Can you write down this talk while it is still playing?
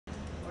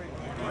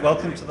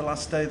Welcome to the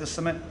last day of the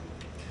summit.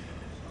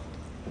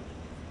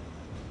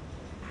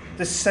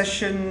 This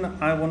session,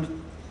 I want to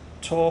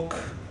talk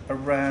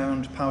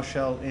around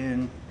PowerShell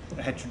in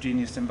a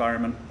heterogeneous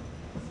environment.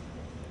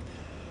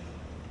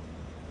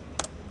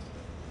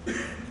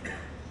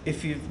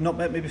 If you've not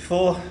met me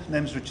before, my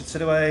name's Richard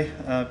Sidaway,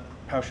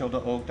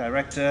 PowerShell.org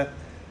director.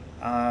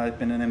 I've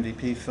been an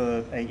MVP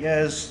for 8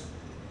 years,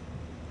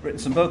 written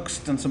some books,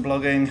 done some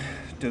blogging,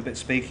 do a bit of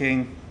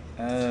speaking,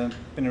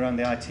 been around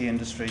the IT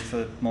industry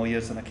for more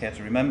years than I care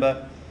to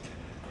remember.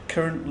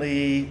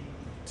 Currently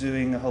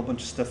doing a whole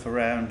bunch of stuff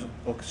around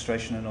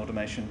orchestration and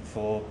automation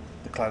for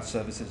the cloud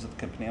services of the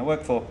company I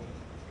work for.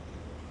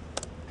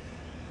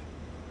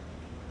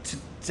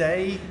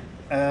 Today,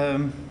 I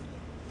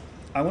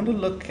want to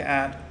look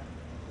at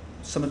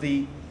some of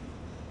the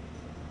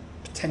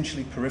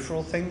potentially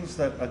peripheral things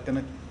that are going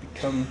to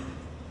become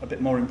a bit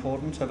more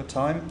important over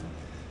time.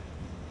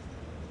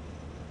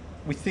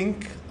 We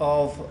think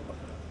of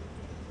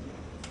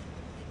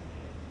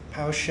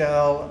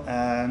PowerShell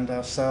and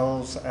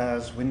ourselves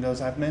as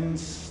Windows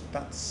admins.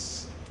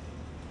 That's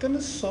going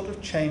to sort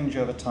of change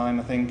over time,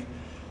 I think,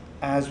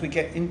 as we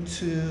get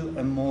into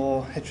a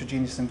more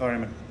heterogeneous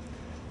environment.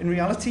 In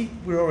reality,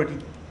 we're already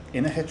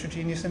in a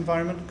heterogeneous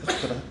environment because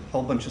we've got a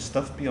whole bunch of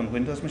stuff beyond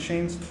Windows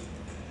machines.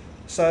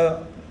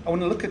 So I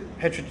want to look at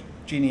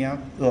heterogeneity,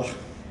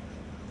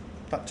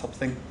 that top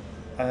thing.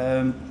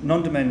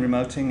 Non-domain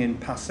remoting in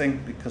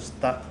passing because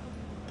that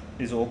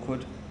is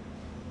awkward.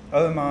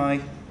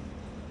 OMI.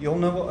 You all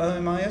know what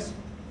OMI is?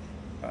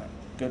 Right,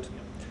 good.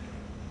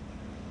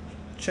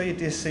 Show your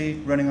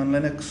DSC running on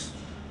Linux,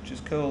 which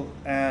is cool,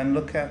 and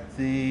look at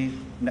the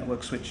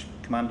network switch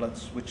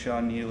commandlets, which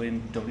are new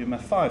in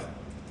WMF5.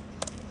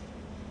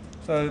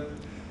 So,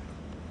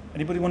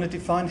 anybody want to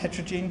define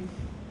heterogeneity?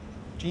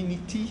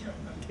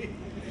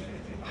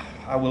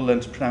 I will learn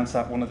to pronounce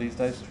that one of these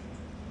days.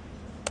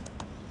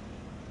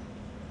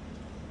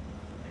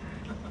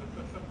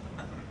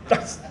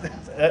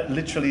 That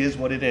literally is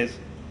what it is.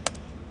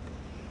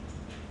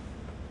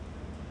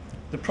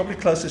 The probably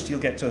closest you'll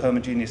get to a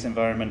homogeneous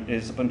environment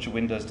is a bunch of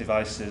Windows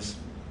devices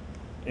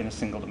in a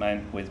single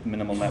domain with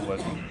minimal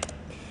networking.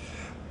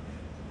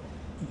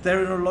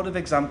 There are a lot of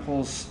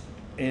examples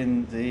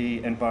in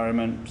the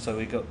environment. So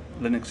we've got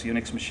Linux,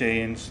 Unix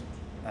machines,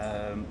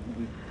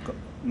 we've got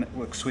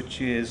network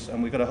switches,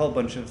 and we've got a whole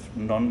bunch of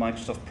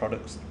non-Microsoft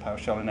products that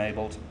PowerShell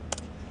enabled.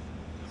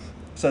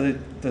 So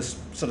the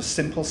sort of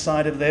simple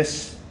side of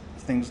this,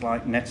 things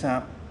like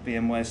NetApp,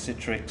 VMware,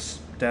 Citrix,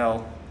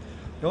 Dell,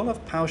 they all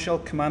have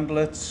PowerShell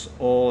commandlets,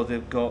 or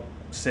they've got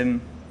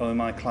SIM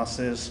OMI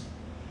classes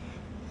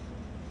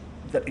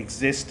that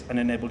exist and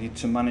enable you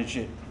to manage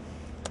it.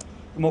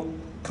 The more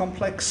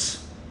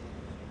complex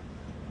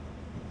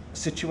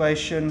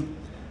situation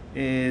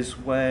is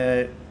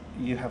where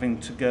you're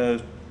having to go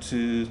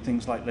to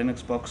things like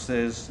Linux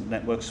boxes,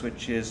 network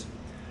switches,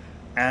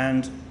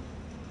 and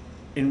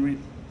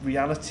in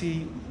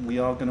reality, we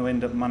are going to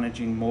end up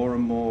managing more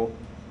and more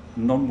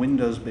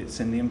non-Windows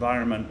bits in the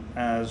environment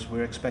as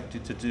we're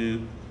expected to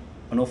do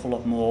an awful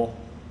lot more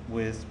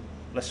with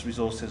less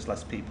resources,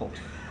 less people.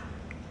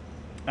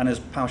 And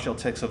as PowerShell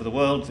takes over the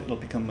world, it'll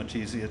become much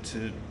easier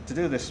to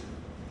do this.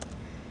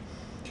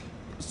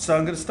 So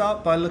I'm going to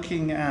start by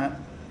looking at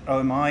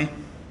OMI,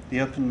 the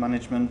Open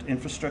Management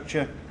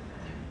Infrastructure.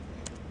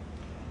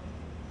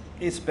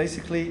 It's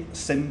basically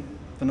SIM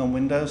for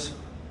non-Windows,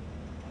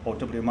 or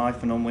WMI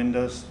for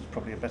non-Windows, is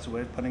probably a better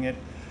way of putting it.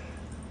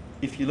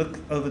 If you look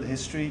over the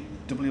history,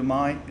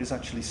 WMI is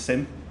actually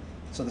SIM.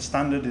 So the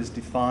standard is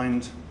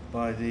defined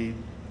by the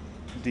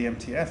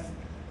DMTF.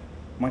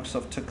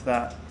 Microsoft took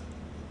that,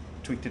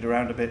 tweaked it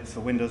around a bit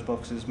for Windows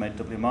boxes, made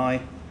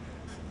WMI.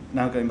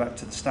 Now going back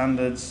to the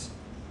standards,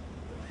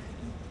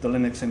 the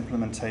Linux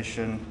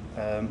implementation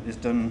is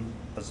done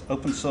as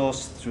open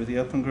source through the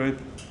Open Group.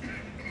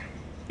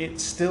 It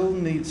still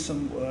needs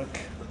some work.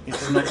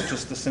 It's not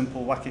just a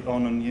simple whack it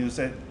on and use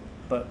it,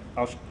 but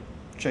I'll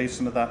show you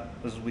some of that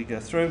as we go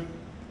through.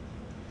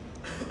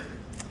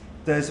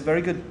 There's a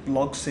very good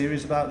blog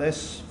series about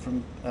this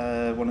from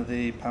one of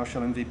the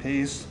PowerShell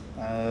MVPs.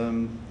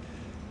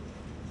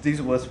 These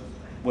are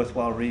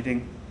worthwhile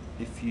reading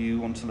if you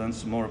want to learn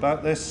some more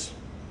about this.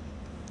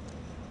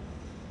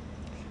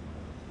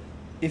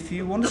 If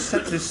you want to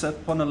set this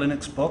up on a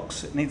Linux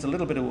box, it needs a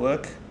little bit of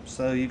work.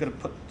 So you've got to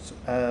put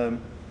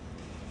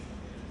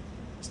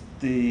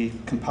the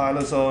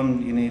compilers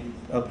on, you need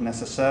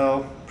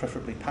OpenSSL,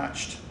 preferably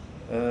patched.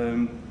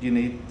 You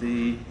need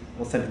the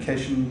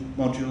authentication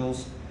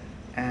modules,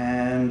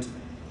 and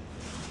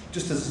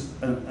just as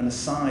an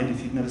aside, if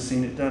you've never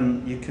seen it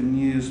done, you can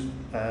use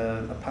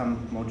a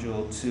PAM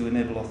module to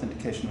enable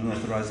authentication and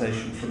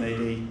authorization from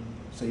AD,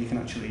 so you can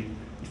actually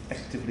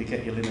effectively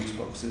get your Linux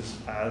boxes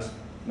as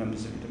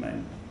members of your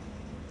domain.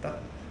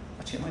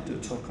 Actually, I might do a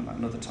talk on that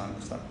another time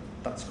because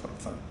that's quite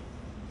fun.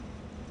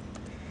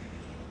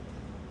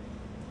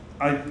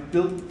 I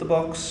built the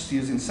box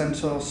using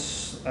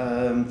CentOS.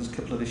 There's a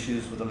couple of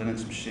issues with a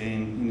Linux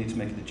machine. You need to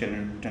make it a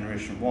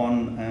generation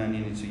 1, and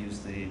you need to use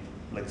the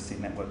legacy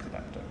network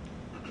adapter.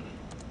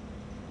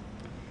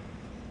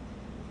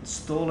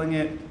 Installing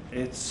it,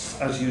 it's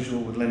as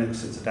usual with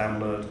Linux, it's a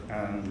download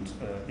and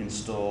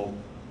install.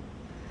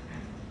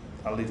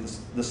 I'll leave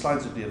this, the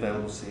slides will be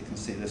available so you can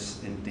see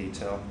this in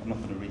detail. I'm not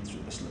going to read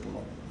through this little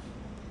lot.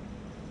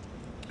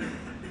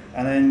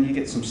 And then you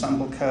get some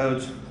sample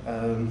code,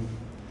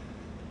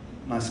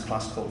 nice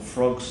class called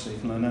frogs, so you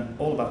can learn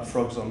all about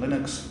frogs on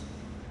Linux.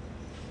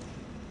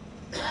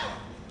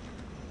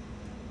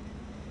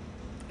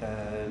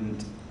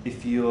 And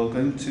if you're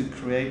going to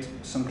create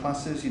some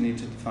classes, you need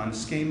to define a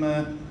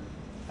schema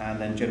and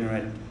then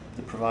generate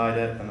the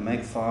provider and the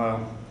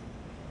makefile,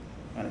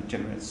 and it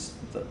generates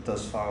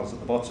those files at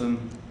the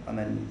bottom, and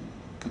then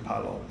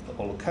compile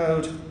all the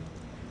code,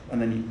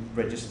 and then you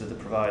register the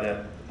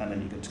provider, and then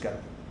you're good to go.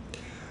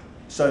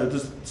 So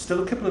there's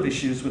still a couple of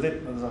issues with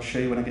it, as I'll show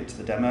you when I get to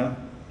the demo.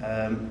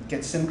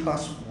 Get_sim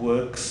class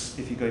works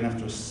if you're going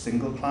after a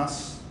single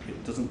class.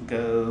 It doesn't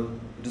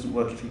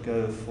work if you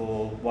go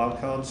for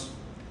wildcards.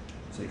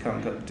 So you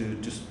can't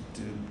just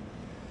do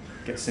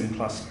get_sim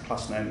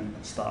class name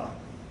star.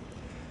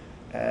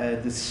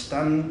 The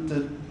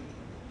standard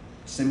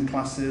sim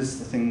classes,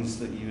 the things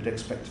that you would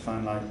expect to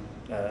find, like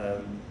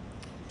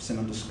sim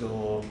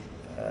underscore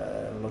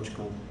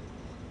logical,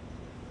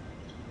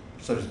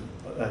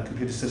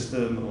 computer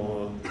system,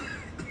 or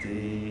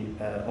the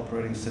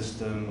operating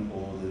system,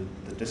 or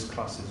the disk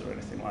classes, or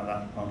anything like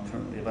that, aren't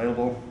currently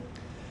available.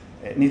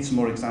 It needs some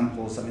more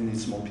examples, and it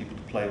needs some more people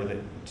to play with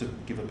it to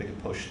give a bigger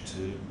push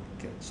to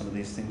get some of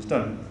these things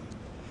done.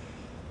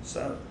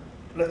 So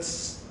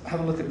let's have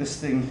a look at this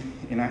thing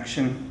in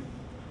action.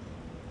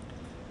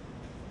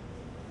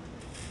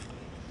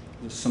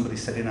 Somebody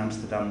said in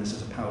Amsterdam, this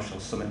is a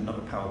PowerShell summit, not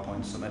a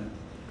PowerPoint summit.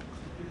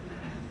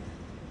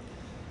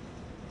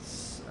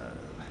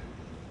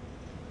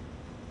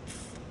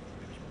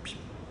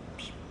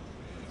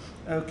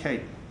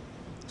 Okay,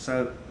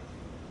 so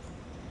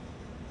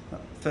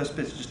first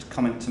bit is just a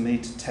comment to me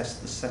to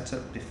test the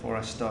setup before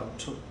I start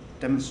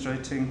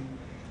demonstrating.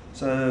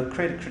 So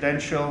create a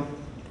credential,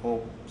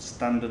 all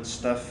standard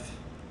stuff.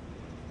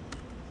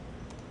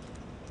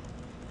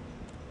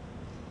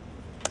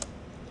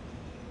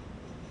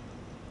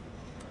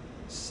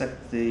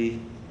 Set the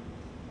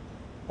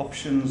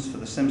options for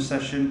the sim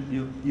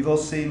session. You've all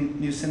seen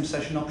new sim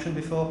session option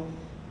before?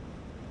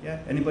 Yeah,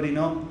 anybody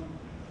not?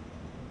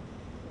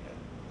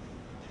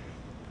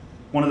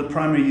 One of the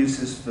primary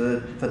uses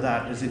for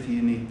that is if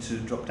you need to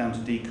drop down to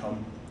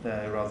decom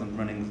there rather than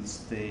running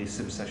the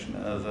sim session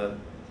over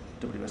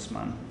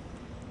WSMan.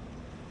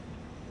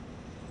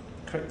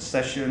 Create the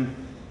session,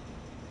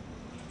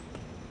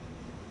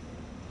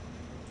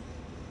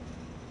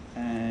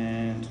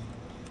 and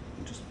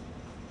just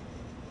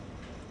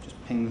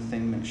ping the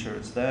thing, make sure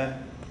it's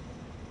there.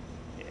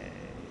 Yay.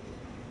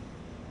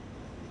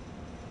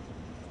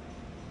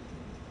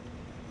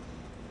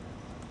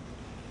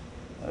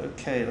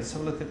 Okay, let's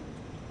have a look at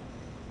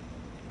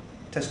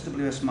test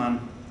WSMan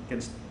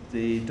against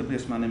the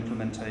WSMan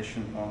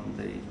implementation on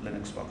the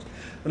Linux box.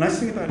 The nice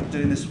thing about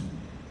doing this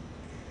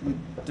with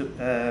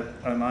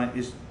OMI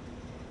is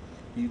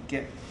you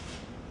get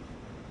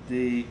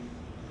the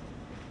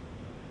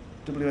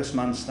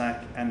WSMan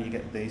stack and you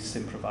get the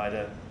sim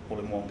provider all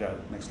in one go.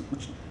 It makes it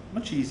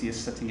much easier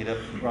setting it up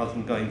rather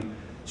than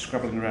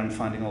scrabbling around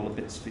finding all the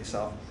bits for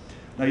yourself.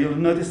 Now you'll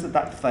notice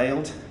that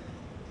failed.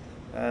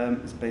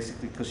 It's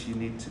basically because you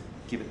need to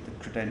give it the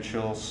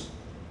credentials,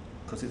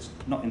 because it's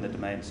not in the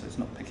domain, so it's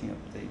not picking up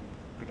the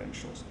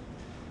credentials.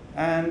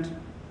 And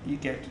you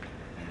get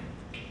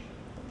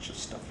a bunch of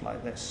stuff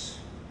like this.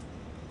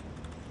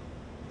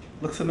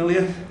 Look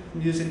familiar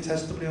using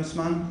test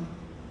WSMan?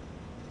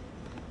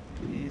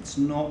 It's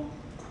not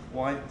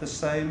quite the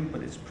same,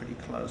 but it's pretty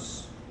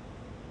close.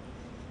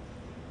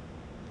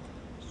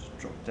 Just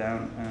drop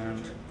down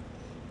and...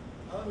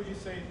 How long would you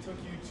say it took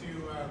you to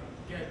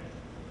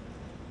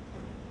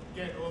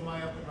get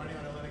OMI up and running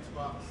on a Linux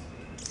box?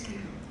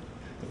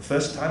 The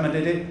first time I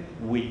did it,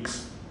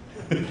 weeks.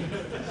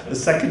 The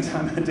second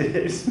time I did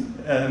it,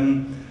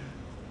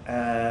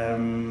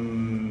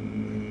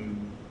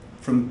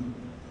 from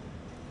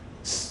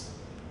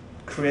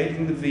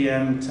creating the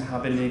VM to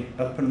having it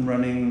up and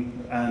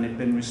running and it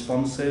been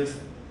responsive,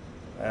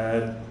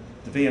 the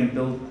VM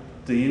build,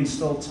 the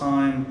install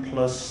time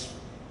plus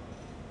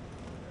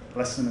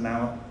less than an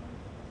hour.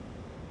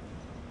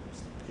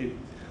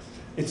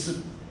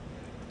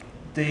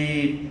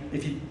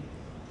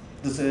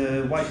 There's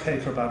a white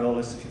paper about all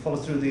this. If you follow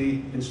through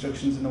the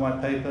instructions in the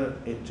white paper,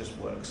 it just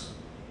works.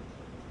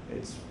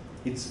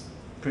 It's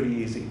pretty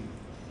easy.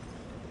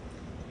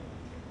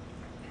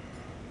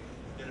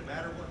 Did it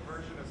matter what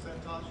version of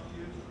CentOS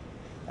you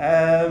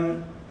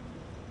used?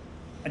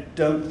 I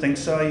don't think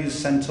so. I used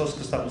CentOS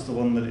because that was the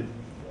one that it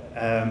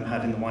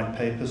had in the white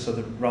paper. So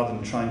that rather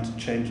than trying to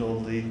change all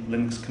the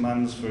Linux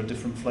commands for a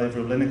different flavor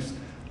of Linux,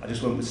 I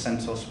just went with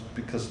CentOS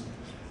because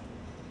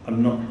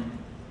I'm not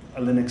a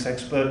Linux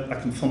expert. I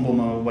can fumble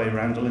my way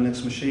around a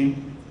Linux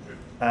machine,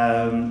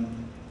 and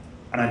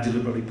I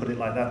deliberately put it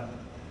like that.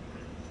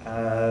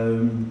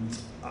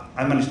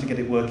 I managed to get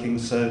it working,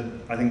 so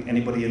I think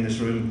anybody in this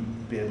room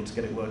will be able to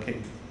get it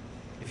working.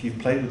 if you've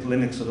played with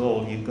Linux at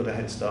all, you've got a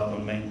head start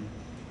on me.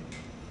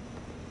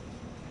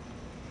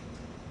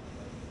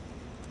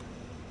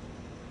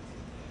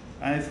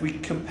 And if we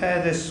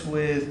compare this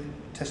with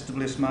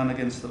TestWSMan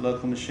against the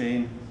local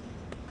machine,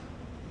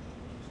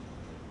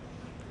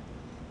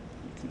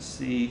 you can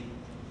see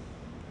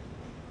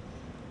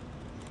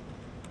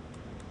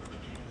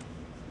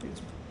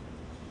it's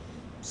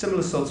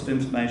similar sorts of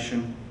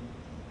information.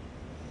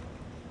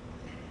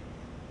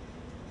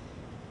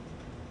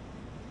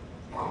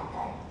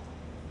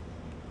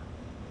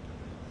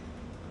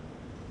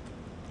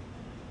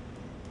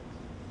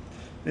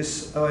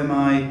 This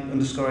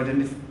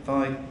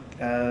OMI_identify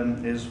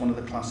is one of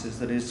the classes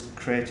that is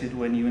created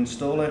when you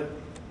install it,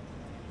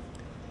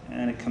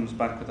 and it comes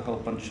back with a whole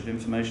bunch of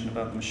information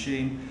about the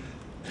machine.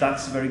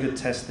 That's a very good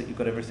test that you've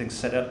got everything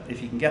set up.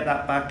 If you can get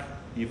that back,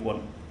 you've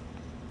won.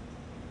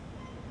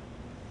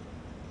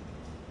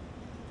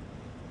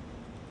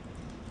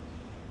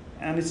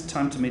 And it's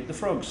time to meet the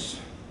frogs.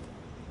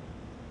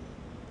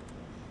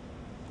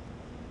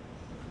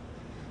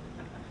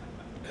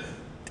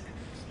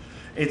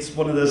 It's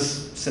one of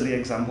those silly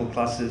example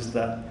classes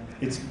that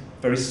it's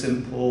very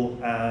simple,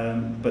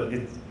 but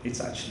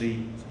it's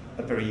actually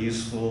a very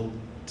useful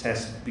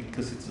test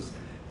because it's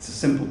a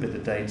simple bit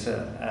of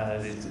data,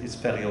 and it's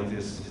fairly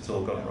obvious if it's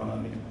all gone wrong. I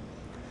mean,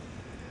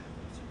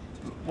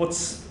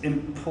 what's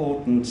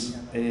important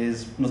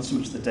is not so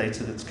much the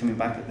data that's coming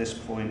back at this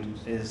point,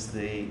 is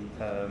the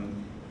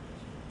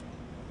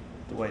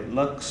way it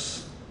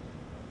looks.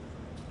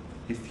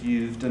 If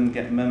you've done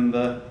get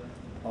member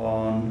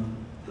on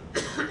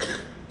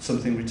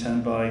something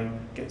returned by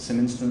getSim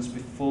instance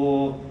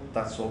before,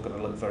 that's all going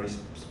to look very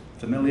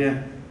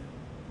familiar.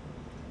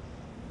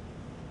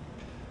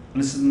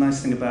 And this is the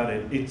nice thing about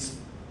it. It's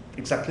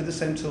exactly the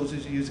same tools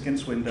as you use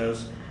against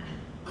Windows.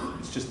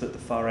 It's just that the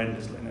far end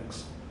is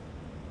Linux.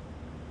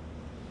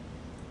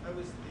 How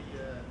is the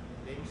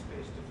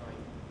namespace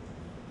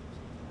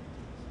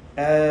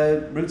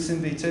defined? Roots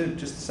in v2,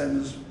 just the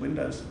same as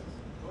Windows.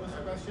 What was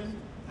the question?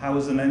 How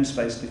is the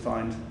namespace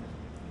defined?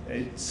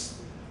 It's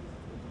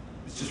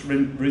just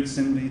roots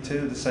in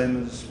v2, the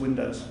same as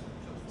Windows.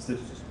 Just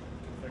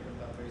configure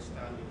that very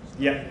standard.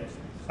 Yeah,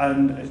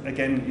 and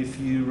again, if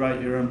you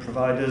write your own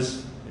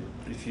providers,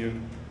 if you're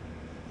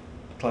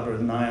cleverer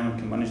than I am and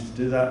can manage to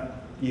do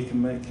that, you can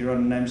make your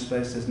own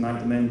namespaces and add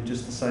them in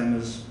just the same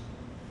as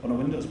on a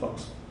Windows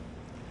box.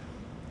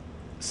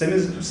 Sim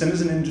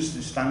is an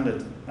industry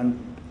standard, and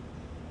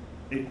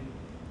it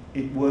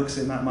works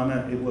in that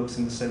manner. It works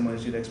in the same way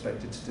as you'd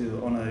expect it to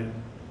do on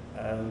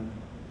a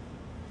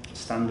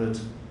standard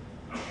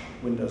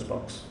Windows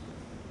box.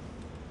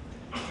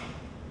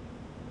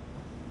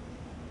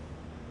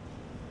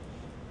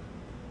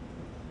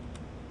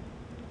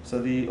 So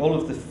all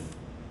of the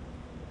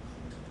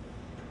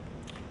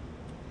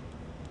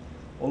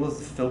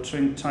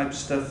filtering type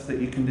stuff that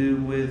you can do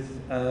with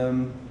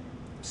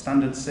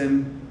standard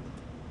sim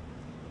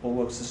all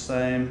works the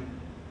same.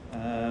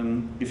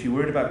 If you're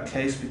worried about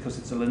case because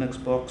it's a Linux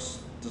box,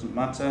 it doesn't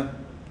matter.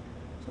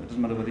 So it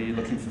doesn't matter whether you're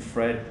looking for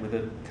Fred with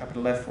a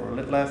capital F or a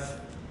little f.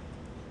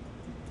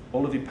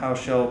 All of your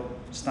PowerShell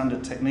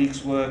standard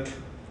techniques work,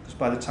 because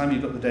by the time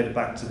you've got the data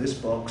back to this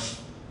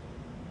box,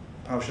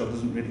 PowerShell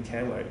doesn't really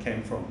care where it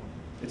came from.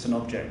 It's an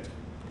object,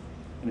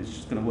 and it's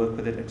just going to work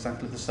with it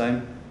exactly the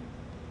same.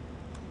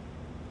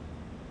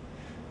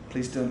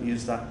 Please don't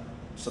use that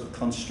sort of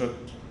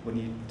construct when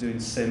you're doing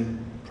sim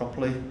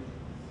properly.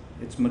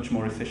 It's much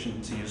more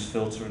efficient to use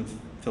filter and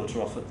filter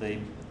off at the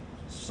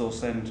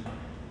source end.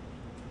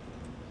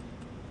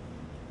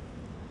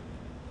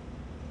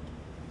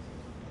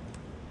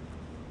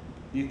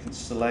 You can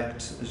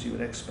select as you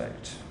would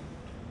expect.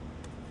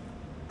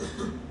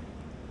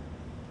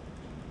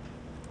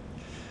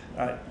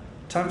 Right,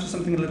 time for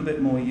something a little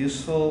bit more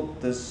useful.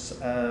 There's,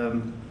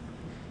 where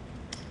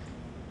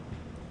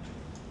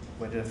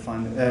did I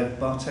find it?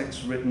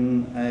 Bartek's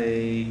written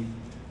a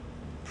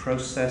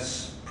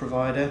process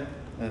provider.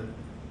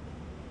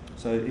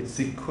 So it's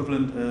the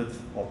equivalent of,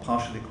 or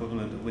partial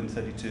equivalent of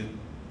Win32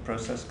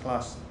 process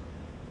class.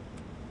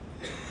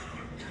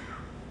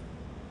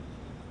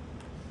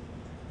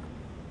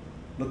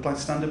 Look like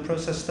standard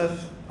process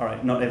stuff? All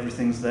right, not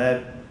everything's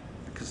there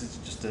because it's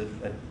just a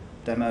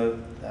demo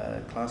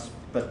class,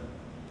 but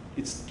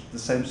it's the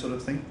same sort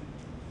of thing.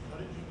 How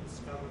did you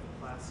discover the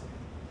class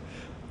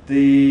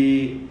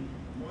name?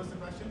 What was the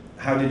question?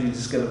 How did you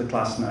discover the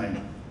class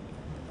name?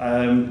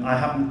 I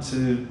happened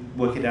to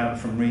work it out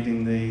from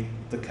reading the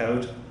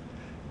code.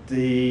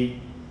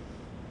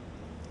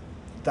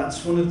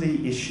 That's one of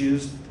the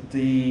issues.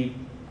 The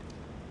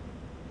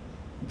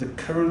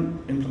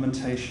current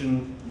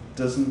implementation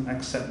doesn't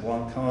accept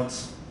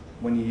wildcards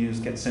when you use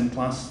getSim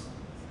class.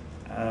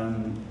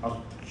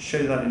 I'll show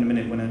you that in a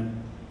minute when I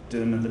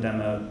do another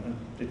demo.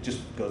 It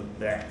just goes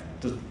there.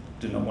 Do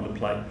not want to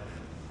play.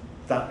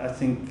 That, I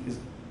think, is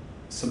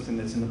something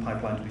that's in the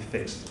pipeline to be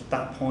fixed. At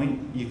that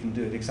point, you can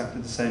do it exactly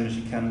the same as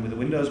you can with a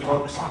Windows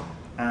box,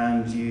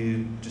 and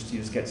you just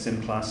use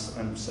getSim class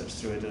and search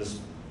through it as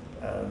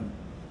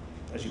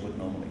you would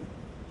normally.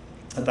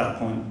 At that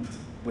point,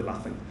 we're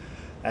laughing.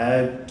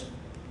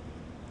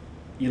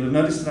 You'll have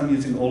noticed that I'm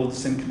using all of the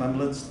sim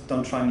commandlets.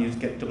 Don't try and use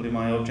get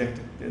WMI object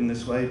in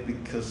this way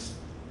because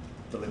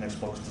the Linux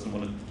box doesn't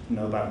want to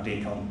know about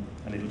decom,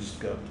 and it'll just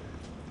go,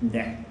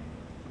 nah,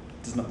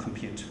 does not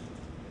compute.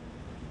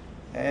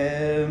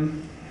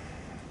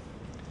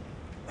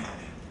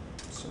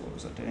 So what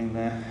was I doing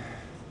there?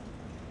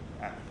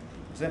 That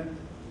was it.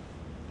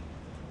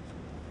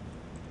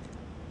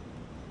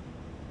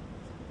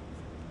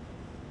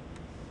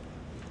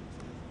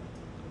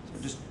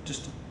 So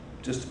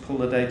just to pull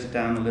the data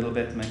down a little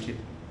bit, make it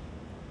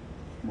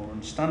more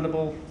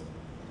understandable.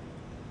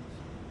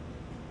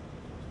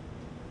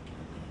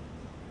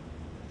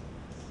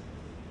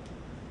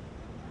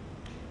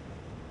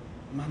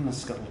 Man,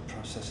 that's got a lot of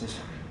processes.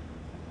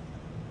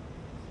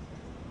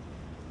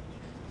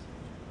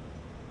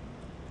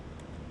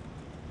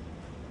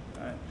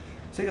 Right.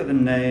 So you've got the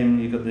name,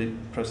 you've got the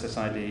process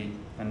ID,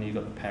 and you've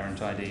got the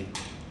parent ID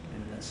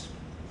in this.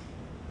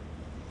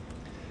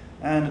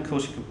 And of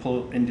course you can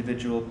pull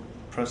individual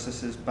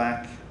processes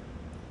back.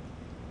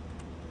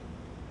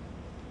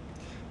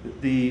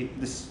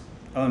 This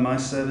OMI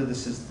server,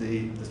 this is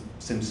the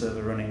sim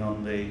server running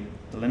on the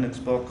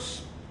Linux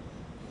box.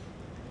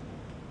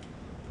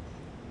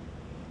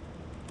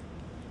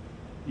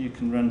 You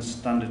can run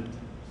standard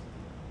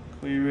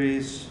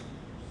queries.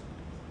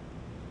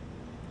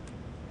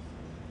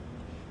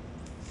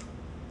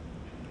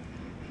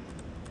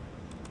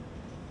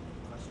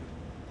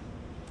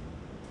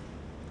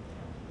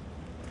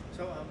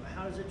 So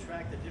how does it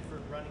track the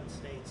different running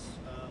states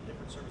of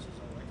different services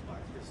on Xbox?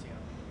 Because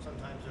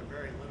sometimes they're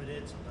very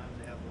limited, sometimes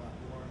they have a lot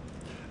more.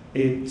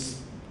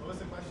 What was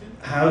the question?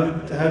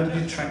 How do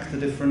you track the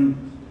different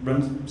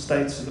run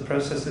states of the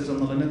processes on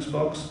the Linux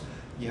box?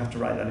 You have to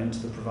write that into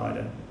the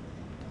provider.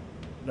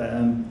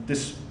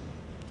 This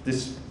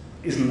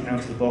isn't out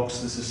of the box.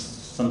 This is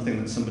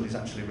something that somebody's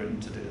actually written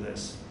to do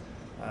this.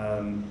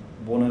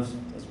 One of,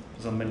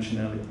 as I mentioned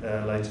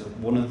later,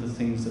 one of the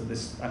things that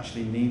this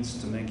actually needs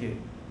to make it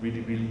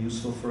really, really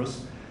useful for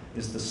us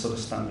is the sort of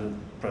standard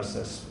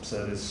process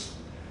service.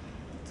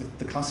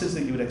 The classes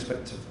that you would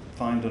expect to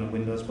find on a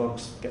Windows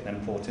box, get them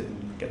ported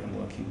and get them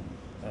working.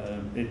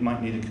 It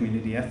might need a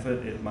community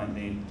effort, it might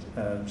need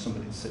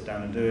somebody to sit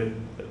down and do it,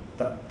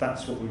 but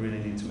that's what we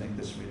really need to make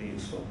this really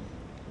useful.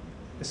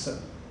 Yes, sir?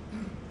 Have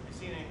you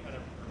seen any kind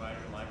of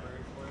provider library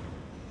for it?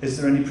 Is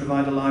there any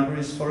provider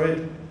libraries for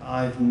it?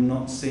 I've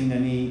not seen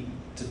any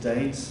to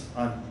date.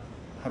 I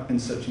have been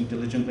searching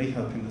diligently,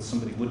 hoping that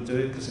somebody would do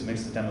it because it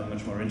makes the demo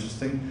much more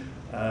interesting.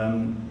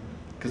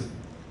 Because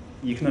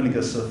you can only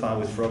go so far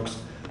with frogs,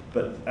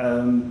 but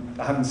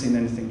I haven't seen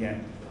anything yet.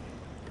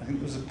 I think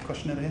there was a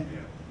question over here. Yeah.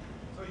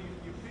 So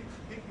you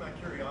piqued my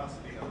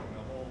curiosity on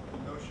the whole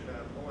notion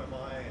of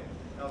OMI and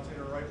how it's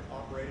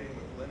interoperating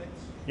with Linux,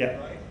 Yeah.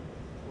 right?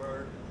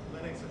 Where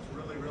Linux is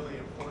really, really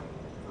important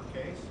for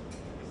case.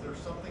 Is there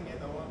something in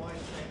the OMI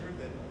standard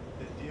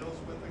that deals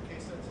with the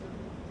case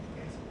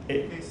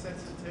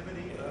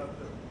sensitivity of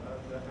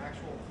the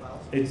actual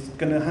files? It's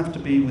going to have to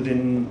be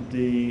within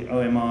the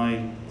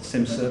OMI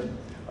sim server.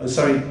 Oh,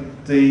 sorry,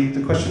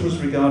 the question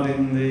was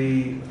regarding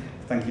the.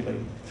 Thank you, Lee.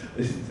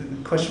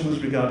 The question was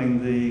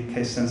regarding the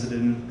case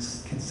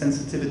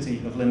sensitivity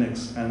of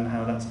Linux and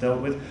how that's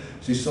dealt with.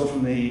 So you saw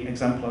from the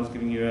example I was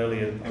giving you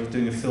earlier, I was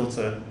doing a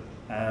filter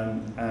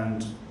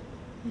and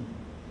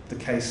the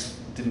case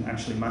didn't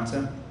actually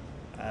matter.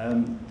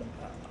 I'm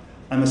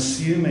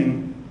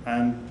assuming,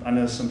 and I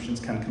know assumptions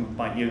can come and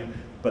bite you,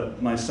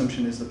 but my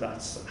assumption is that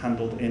that's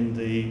handled in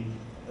the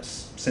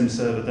sim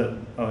server that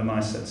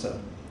OMI sets up.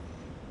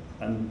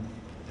 And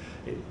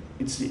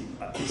it's the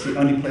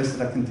only place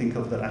that I can think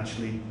of that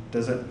actually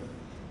does it,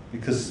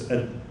 because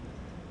at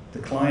the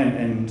client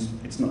end,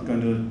 it's not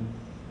going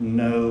to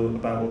know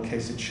about what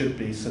case it should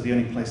be, so the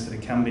only place that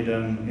it can be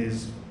done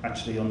is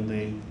actually on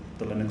the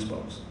Linux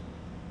box.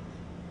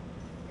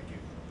 Thank you.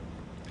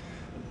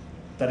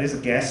 That is a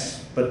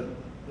guess, but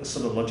a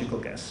sort of logical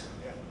guess.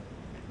 Yeah.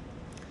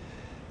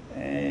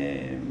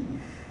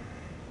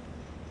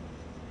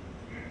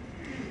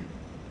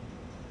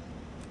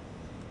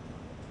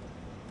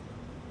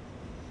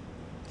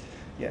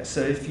 Yeah,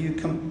 so if you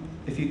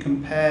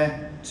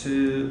compare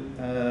to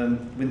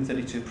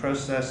Win32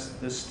 process,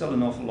 there's still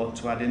an awful lot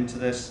to add into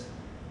this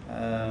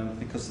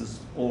because there's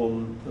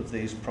all of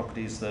these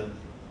properties that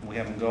we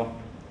haven't got.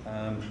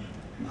 I'm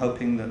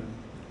hoping that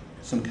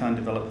some kind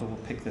developer will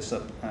pick this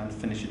up and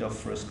finish it off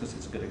for us because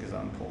it's a good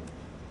example.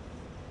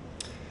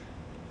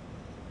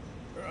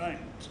 Right.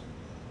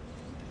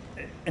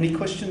 Any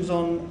questions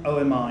on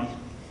OMI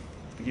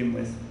to begin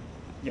with?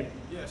 Yeah.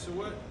 Yeah, so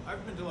what,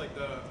 I've been to like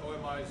the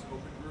OMI's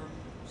open group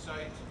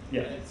site,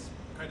 Yeah. and it's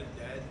kind of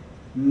dead.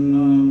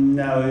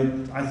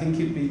 No, I think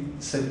it'd be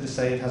safer to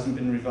say it hasn't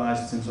been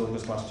revised since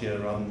August last year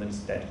rather than it's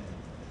dead.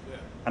 Yeah.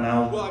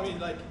 And Well, I mean,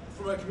 like,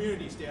 from a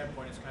community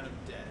standpoint, it's kind of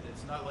dead.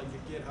 It's not like the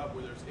GitHub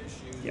where there's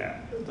issues.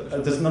 yeah,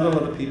 there's not a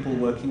lot of people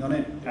working on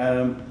it.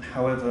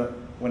 However,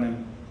 when I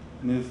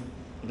move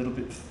a little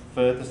bit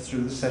further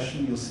through the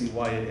session, you'll see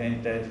why it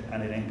ain't dead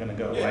and it ain't going to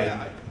go away.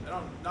 Yeah, I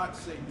don't not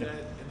say dead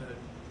in the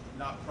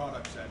not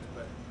product sets,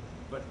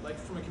 but like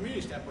from a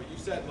community standpoint, you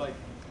said like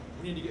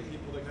we need to get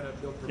people to kind of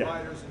build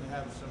providers and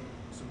have some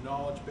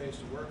knowledge base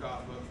to work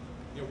off of.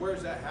 You know, where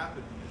is that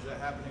happening? Is that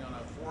happening on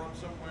a forum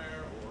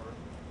somewhere, or?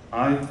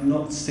 I've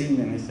not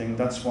seen anything.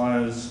 That's why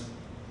I was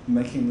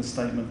making the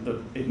statement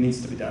that it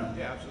needs to be done.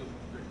 Yeah, absolutely.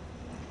 Great.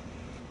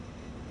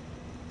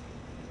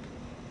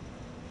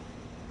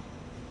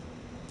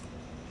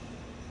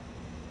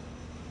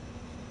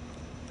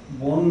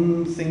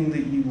 One thing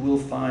that you will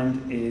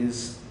find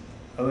is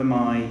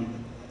OMI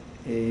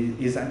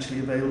is actually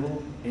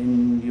available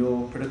in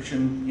your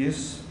production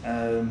use.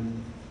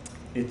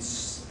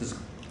 There's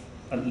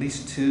at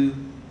least 2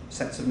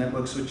 sets of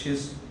network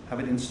switches have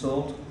it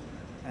installed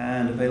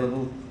and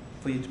available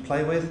for you to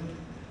play with.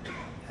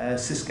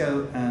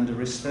 Cisco and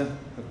Arista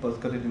have both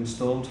got it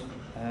installed.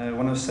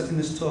 When I was setting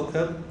this talk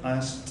up, I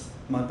asked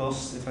my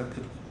boss if I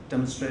could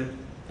demonstrate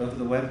over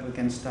the web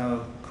against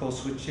our core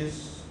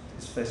switches.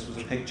 His face was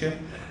a picture.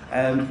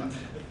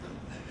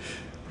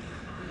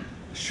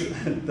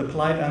 The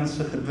polite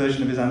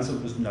version of his answer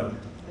was no.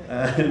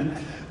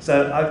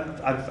 So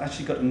I've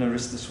actually got an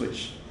Arista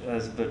switch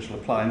as a virtual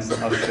appliance that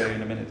I'll show you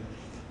in a minute.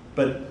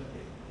 But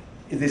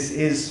this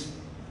is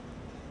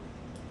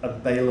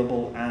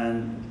available,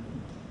 and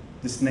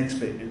this next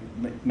bit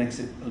makes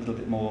it a little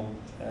bit more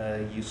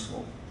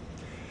useful.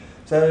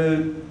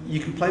 So you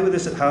can play with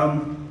this at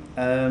home.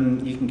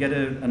 You can get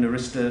an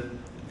Arista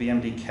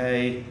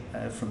VMDK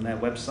from their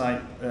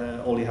website.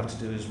 All you have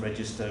to do is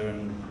register,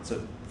 and it's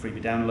a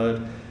freebie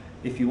download.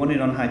 If you want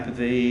it on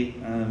Hyper-V,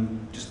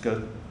 just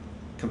go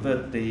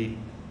convert the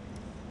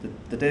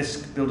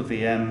disk, build a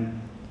VM,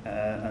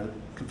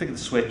 configure the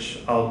switch.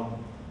 I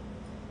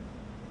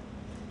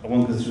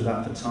won't go through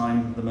that for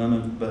time at the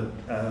moment, but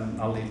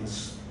I'll leave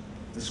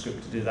the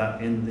script to do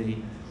that in the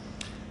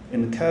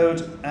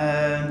code,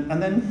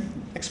 and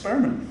then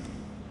experiment.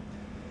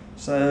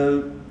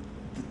 So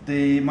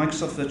the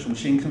Microsoft Virtual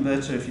Machine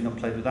Converter, if you've not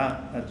played with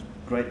that, that's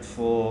great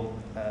for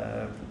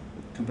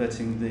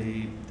converting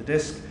the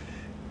disk.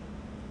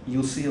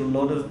 You'll see a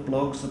lot of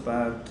blogs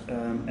about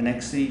an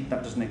exe.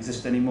 That doesn't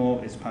exist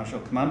anymore. It's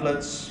PowerShell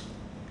commandlets.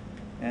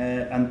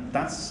 And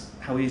that's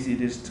how easy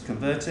it is to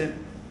convert it.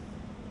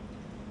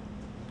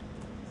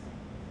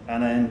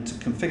 And then to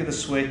configure the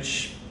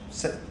switch,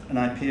 set an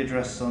IP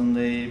address on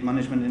the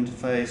management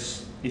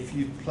interface. If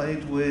you've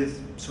played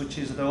with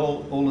switches at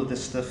all of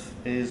this stuff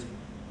is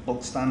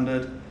bog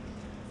standard.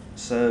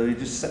 So you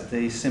just set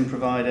the SIM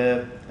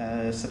provider,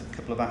 set a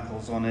couple of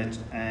ACLs on it,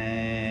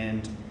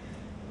 and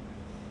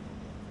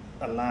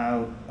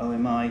allow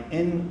OMI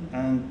in,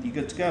 and you're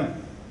good to go.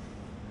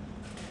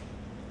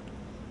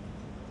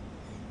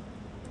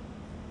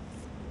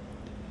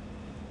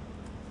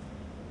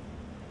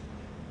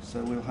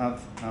 So we'll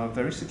have our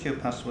very secure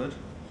password.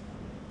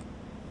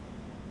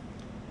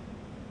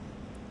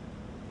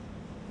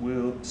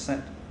 We'll set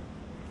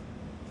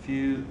a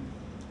few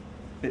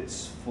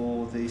bits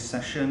for the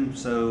session.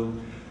 So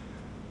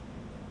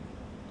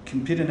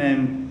computer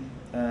name,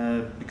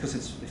 because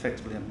it's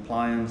effectively an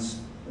appliance,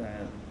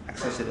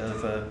 access it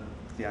over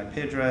the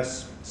IP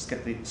address,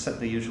 set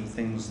the usual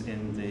things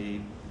in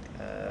the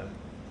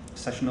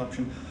session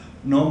option.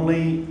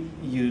 Normally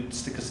you'd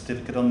stick a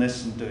certificate on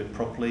this and do it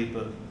properly,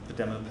 but for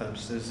demo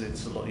purposes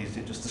it's a lot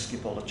easier just to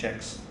skip all the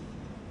checks.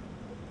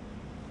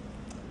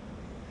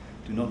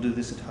 Do not do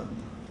this at home.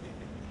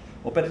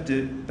 Or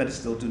better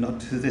still, do not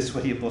do this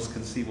where your boss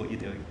can see what you're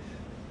doing.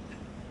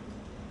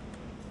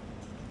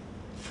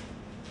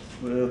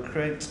 We'll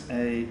create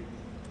a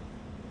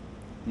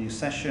new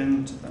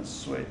session to that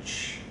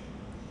switch.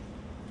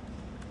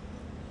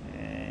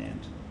 And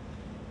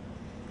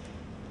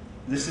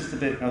this is the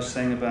bit I was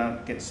saying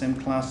about get sim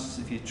class.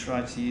 If you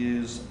try to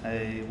use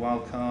a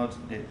wildcard,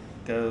 it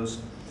goes.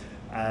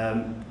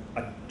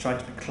 I tried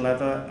to be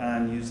clever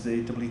and use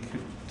the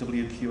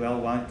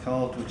WQL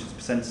wildcard, which is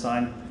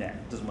 %sign. Yeah,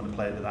 doesn't want to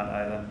play with that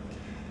either.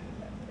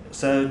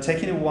 So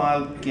taking a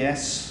wild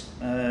guess,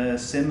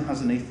 sim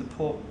has an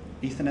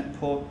Ethernet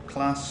port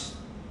class.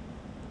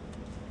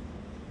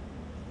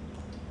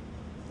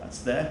 That's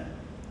there.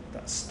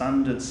 That's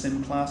standard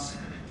sim class.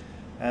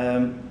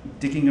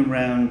 Digging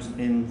around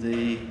in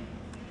the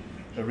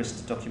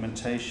Arista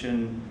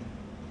documentation,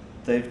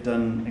 they've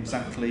done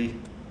exactly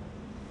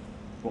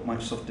what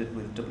Microsoft did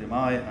with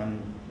WMI, and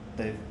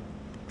they've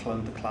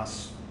cloned the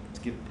class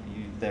to give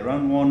you their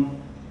own one.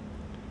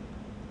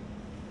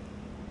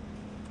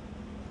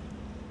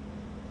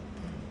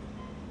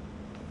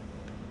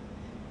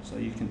 So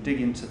you can dig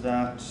into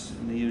that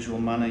in the usual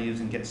manner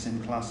using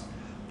getSim class.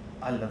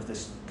 I love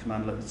this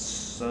commandlet. It's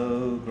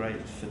so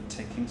great for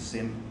taking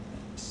sim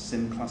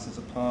classes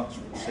apart.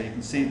 So you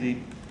can see the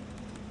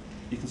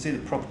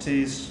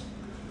properties.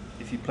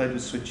 If you played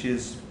with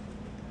switches,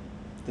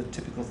 the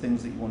typical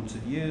things that you want to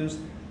use.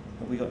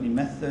 Have we got any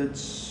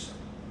methods?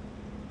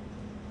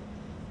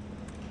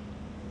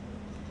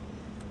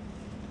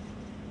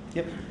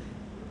 Yep.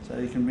 So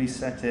you can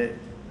reset it,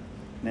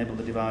 enable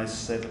the device,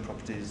 save the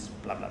properties,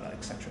 blah, blah, blah,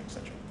 etc.,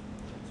 etc.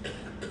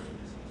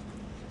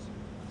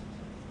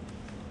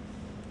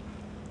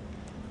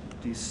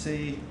 do you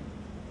see?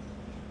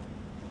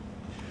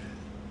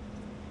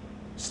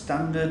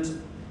 Standard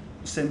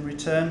sim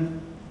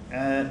return,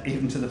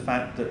 even to the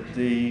fact that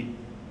the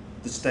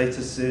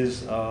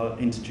statuses are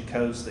integer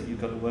codes that you've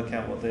got to work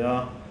out what they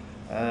are.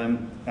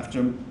 After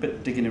a bit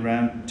of digging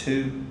around,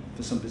 2,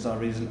 for some bizarre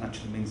reason,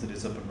 actually means that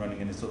it's up and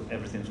running and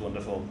everything's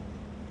wonderful.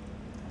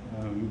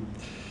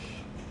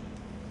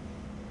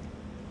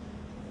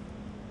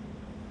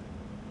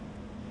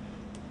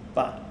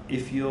 But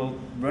if you're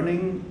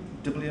running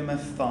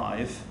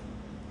WMF5,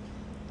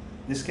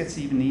 this gets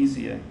even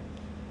easier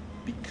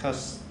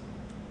because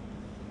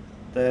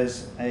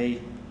there's a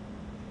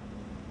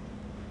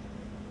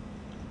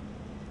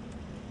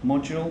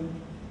module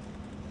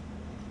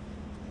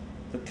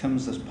that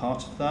comes as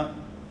part of that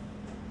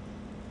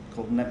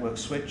called network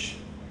switch,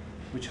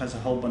 which has a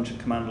whole bunch of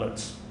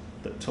commandlets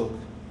that talk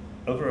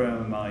over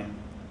OMI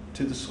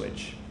to the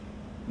switch,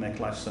 make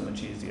life so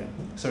much easier.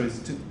 So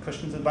there's 2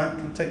 questions at the back.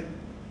 Can I take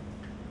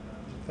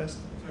first?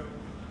 So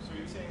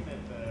you're saying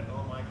that the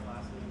OMI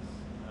classes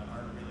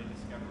aren't really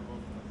discoverable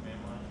from the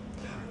command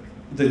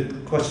line?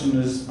 The question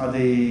is, are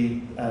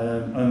the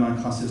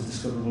OMI classes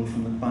discoverable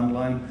from the command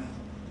line?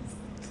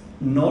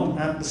 Not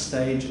at the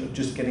stage of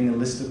just getting a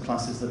list of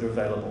classes that are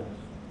available.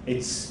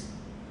 It's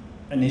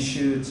an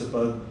issue, it's a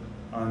bug.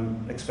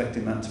 I'm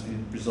expecting that to be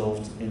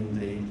resolved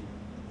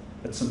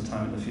at some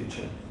time in the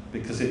future,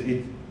 because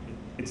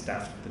it's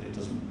daft that it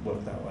doesn't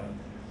work that way.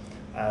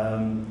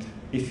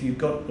 If you've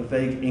got a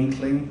vague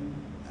inkling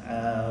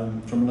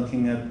from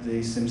looking at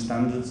the sim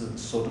standards of the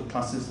sort of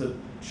classes that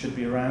should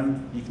be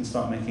around, you can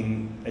start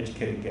making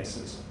educated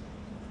guesses,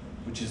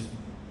 which is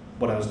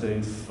what I was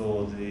doing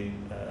for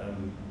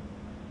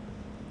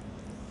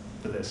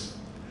this.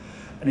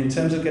 And in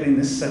terms of getting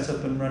this set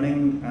up and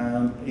running,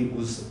 it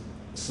was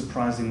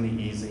surprisingly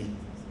easy.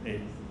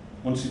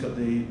 Once you got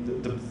the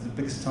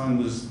biggest time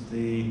was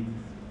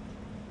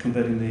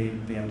converting the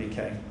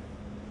VMDK,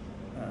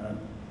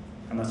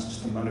 and that's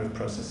just a matter of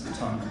processing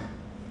time.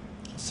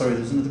 Sorry,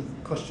 there's another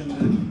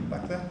question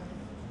back there.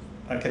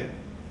 Okay.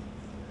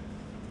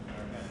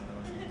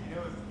 Do you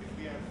know if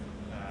we have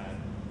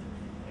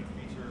like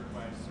feature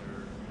requests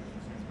or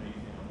concerns about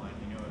using online?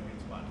 Do you know a good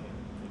spot to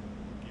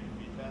give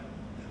feedback?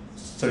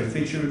 Sorry,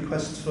 feature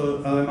requests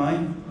for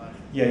OMI?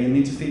 Yeah, you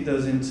need to feed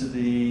those into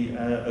the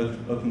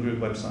Open Group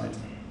website.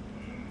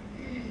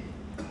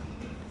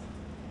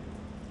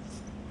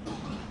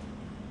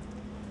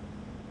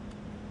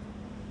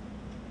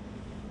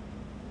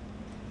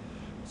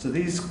 So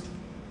these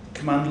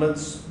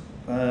commandlets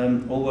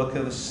all work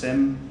over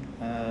sim,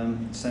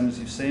 same as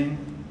you've seen.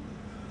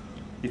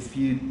 If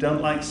you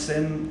don't like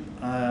sim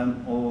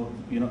or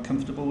you're not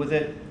comfortable with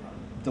it,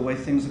 the way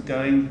things are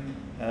going,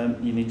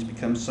 you need to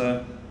become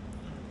so.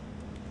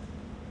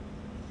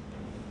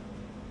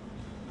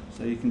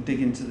 So you can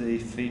dig into the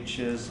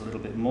features a little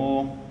bit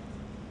more,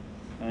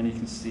 and you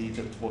can see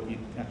that what you're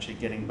actually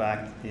getting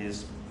back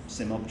is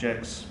sim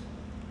objects,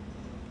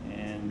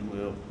 and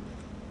we'll,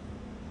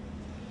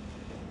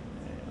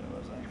 where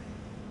was I?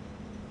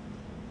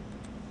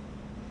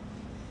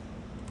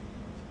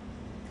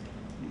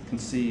 You can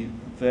see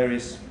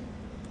various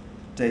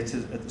data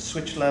at the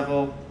switch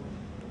level.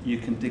 You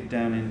can dig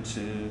down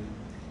into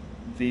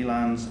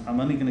VLANs.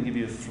 I'm only going to give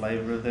you a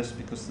flavor of this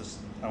because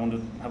I want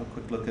to have a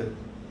quick look at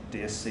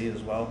DSC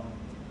as well.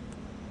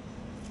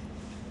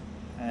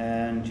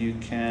 And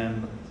you've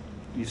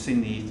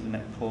seen the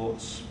Ethernet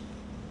ports.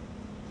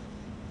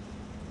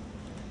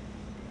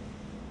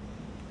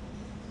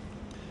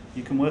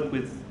 You can work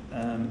with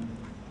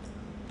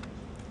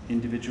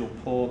individual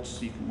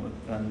ports, you can work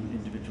on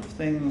individual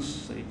things,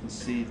 so you can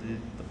see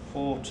the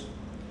port.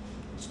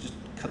 Let's just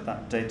cut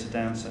that data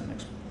down so it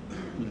makes it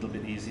a little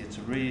bit easier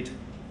to read.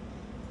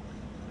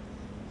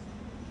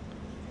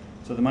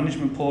 So the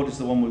management port is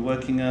the one we're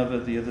working over,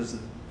 the others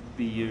would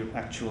be your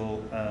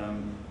actual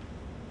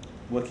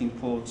working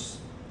ports,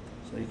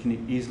 so you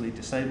can easily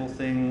disable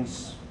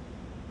things.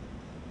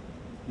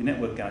 Your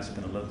network guys are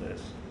going to love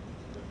this.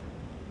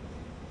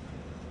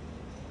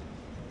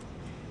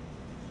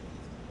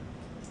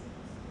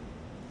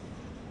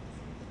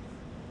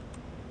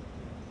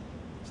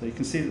 So you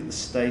can see that the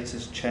state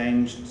has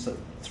changed, so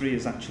 3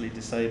 is actually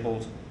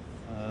disabled.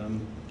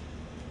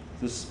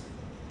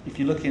 If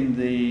you look in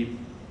the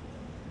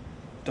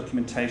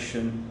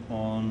documentation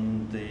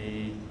on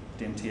the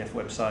DMTF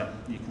website,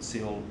 you can see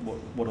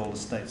what all the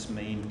states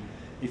mean.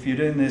 If you're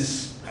doing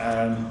this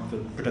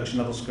for production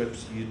level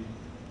scripts, you'd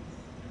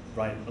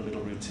write a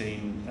little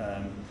routine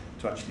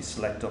to actually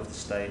select off the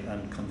state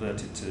and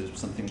convert it to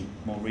something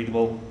more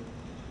readable.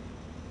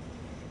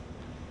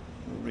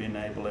 We'll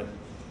re-enable it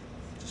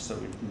just so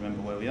we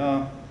remember where we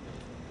are.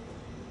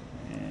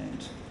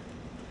 And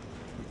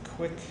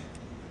quick.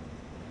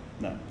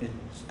 No,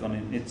 it's gone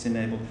in, it's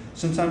enabled.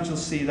 Sometimes you'll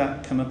see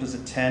that come up as a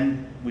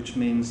 10, which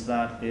means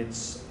that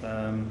it's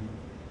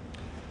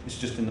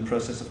just in the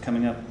process of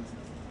coming up.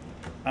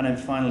 And then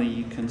finally,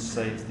 you can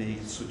save the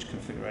switch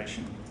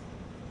configuration.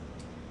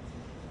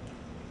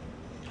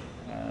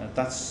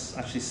 That's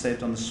actually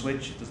saved on the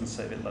switch, it doesn't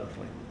save it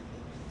locally.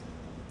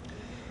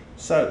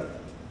 So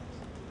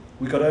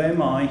we've got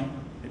OMI.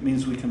 It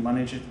means we can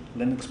manage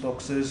Linux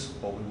boxes,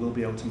 or we will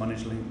be able to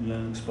manage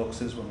Linux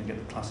boxes when we get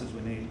the classes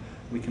we need.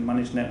 We can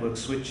manage network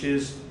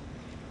switches.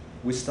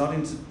 We're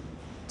starting to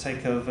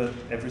take over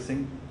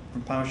everything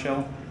from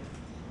PowerShell.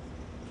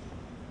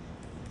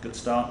 Good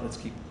start, let's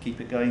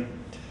keep it going.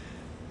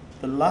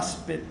 The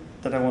last bit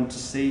that I want to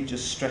see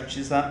just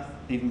stretches that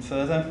even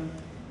further.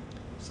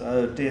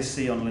 So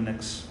DSC on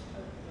Linux.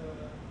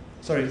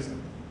 Sorry.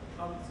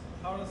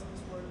 How does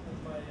this work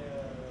with my,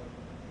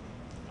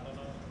 I don't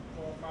know,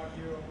 4 or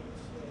 5-year-old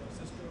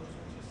Cisco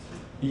switches?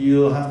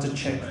 You'll have to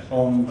check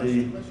on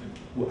the,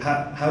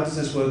 how does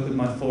this work with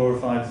my 4 or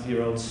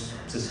 5-year-old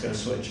Cisco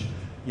switch?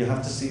 You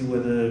have to see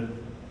whether,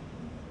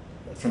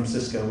 from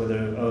Cisco,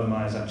 whether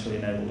OMI is actually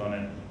enabled on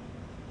it.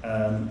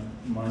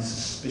 My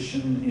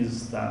suspicion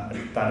is that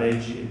at that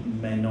age it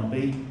may not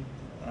be.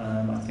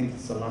 I think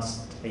it's the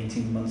last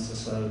 18 months or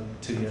so,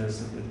 2 years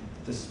that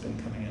this has been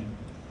coming in.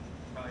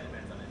 Probably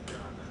depends on if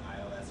you're on the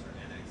iOS or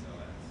NX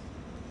OS.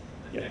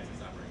 The Yeah.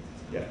 Nexus operating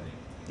system. Yeah. I think.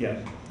 Yeah,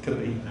 could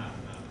be. Not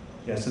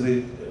Yeah, so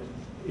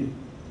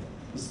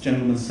this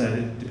gentleman said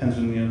it depends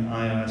on your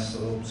iOS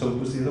or, so what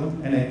was the other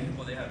one? NX?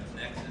 Well, they have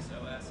Nexus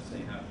OS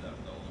and they have the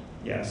old.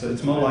 Yeah, so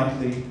it's more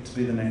likely to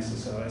be the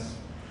Nexus OS.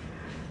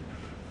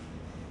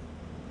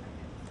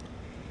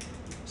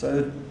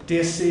 So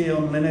DSC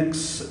on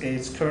Linux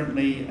is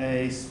currently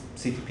a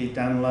CTP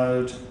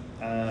download,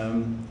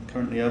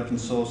 currently open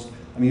source.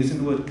 I'm using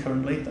the word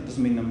currently, that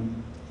doesn't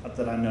mean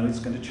that I know it's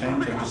going to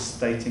change, I'm just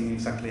stating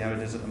exactly how it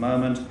is at the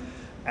moment.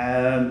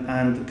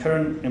 And the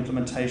current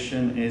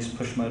implementation is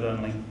push mode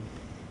only.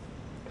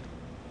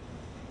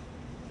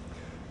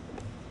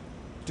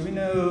 Do we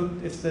know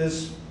if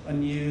there's a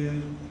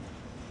new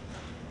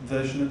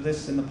version of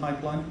this in the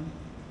pipeline?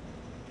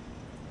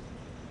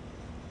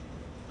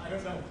 I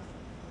don't know.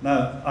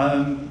 No.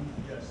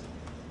 Yes.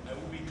 I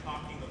will be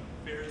talking a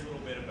very little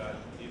bit about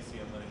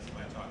DSC on Linux in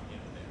my talk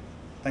again today.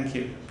 Thank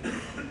you. There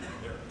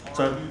are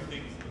So- new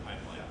things in the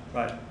pipeline.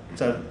 Right,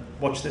 so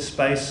watch this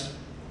space.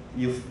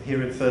 You'll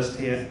hear it first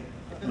here,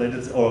 later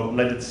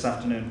this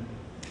afternoon.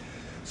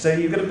 So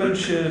you've got a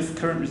bunch of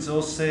current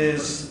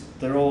resources.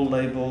 They're all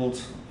labeled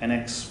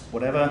NX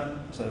whatever.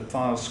 So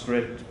file,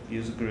 script,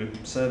 user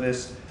group,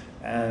 service.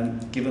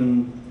 And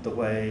given the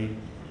way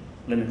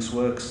Linux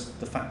works,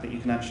 the fact that you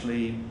can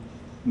actually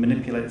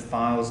manipulate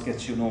files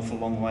gets you an awful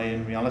long way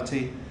in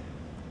reality.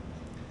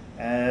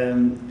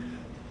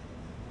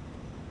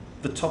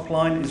 The top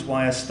line is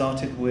why I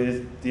started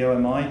with the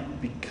OMI,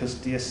 because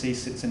DSC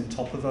sits in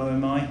top of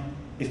OMI.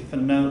 If for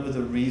no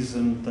other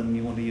reason than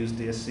you want to use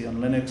DSC on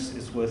Linux,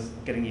 it's worth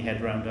getting your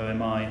head around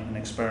OMI and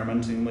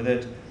experimenting with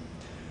it.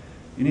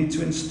 You need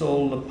to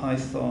install the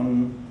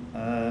Python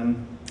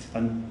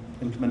and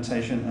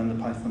implementation and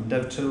the Python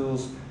dev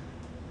tools.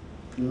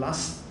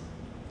 Last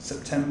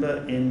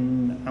September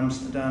in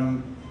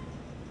Amsterdam,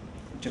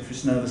 Jeffrey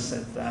Snover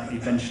said that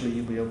eventually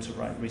you'll be able to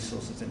write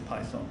resources in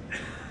Python.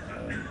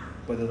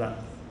 Whether that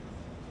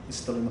is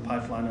still in the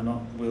pipeline or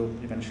not, we'll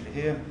eventually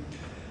hear.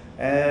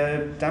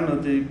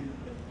 Download the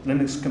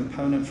Linux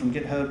component from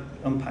GitHub,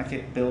 unpack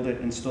it, build it,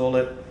 install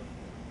it.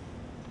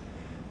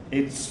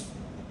 It's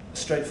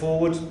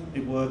straightforward,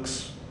 it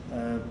works.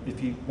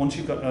 Once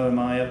you've got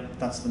OMI up,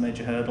 that's the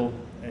major hurdle.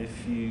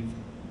 If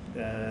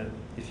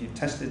you've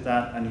tested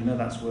that and you know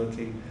that's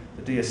working,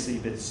 the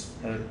DSC bits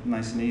are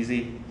nice and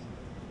easy.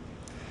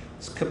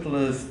 There's a couple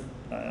of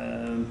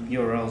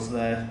URLs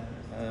there,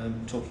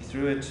 talk you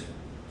through it.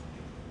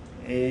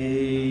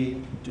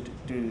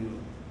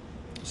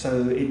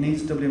 So it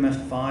needs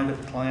WMF5 at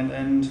the client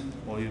end,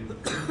 or your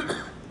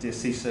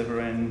DSC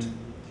server end,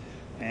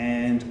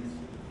 and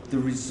the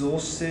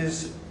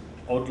resources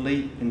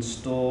oddly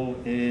install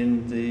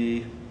in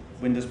the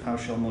Windows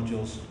PowerShell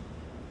modules,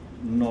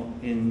 not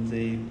in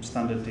the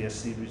standard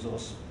DSC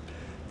resource.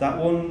 That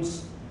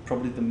one's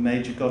probably the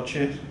major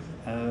gotcha.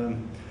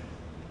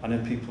 I know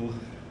people,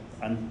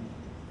 and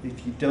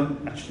if you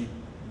don't actually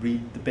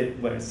read the bit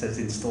where it says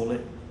install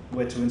it,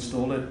 where to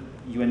install it,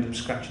 you end up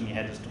scratching your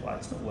head as to why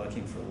it's not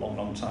working for a long,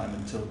 long time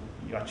until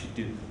you actually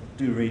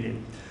do read it.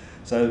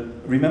 So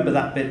remember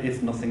that bit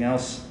if nothing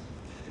else.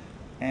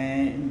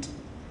 And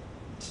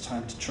it's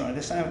time to try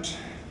this out.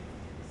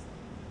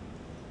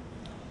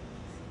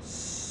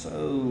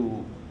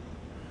 So,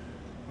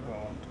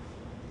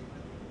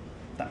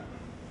 that.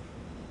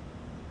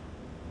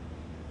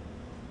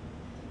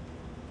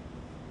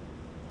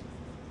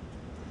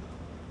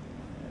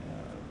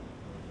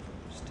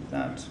 Let's do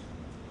that.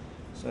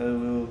 So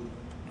we'll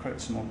create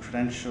some more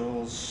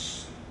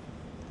credentials.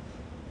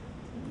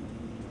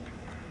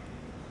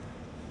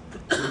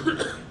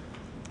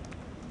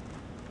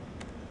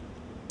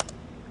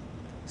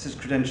 This is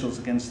credentials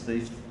against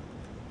the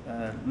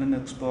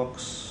Linux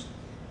box.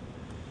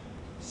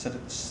 Set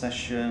up the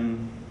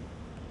session.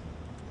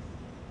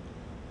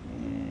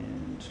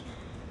 And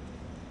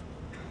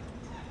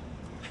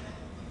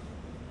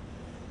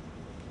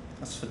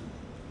that's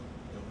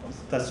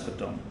for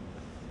Dom.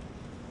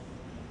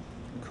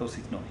 Of course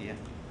he's not here.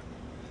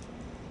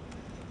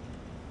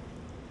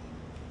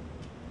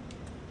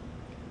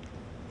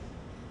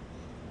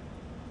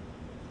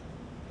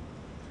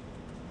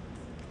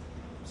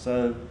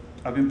 So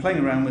I've been playing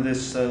around with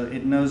this, so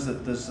it knows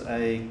that there's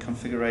a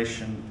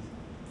configuration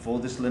for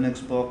this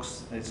Linux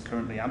box. It's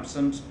currently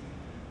absent,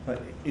 but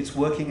it's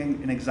working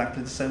in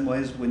exactly the same way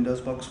as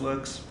Windows box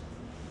works.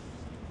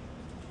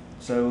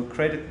 So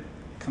create a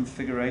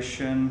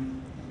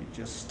configuration. Let me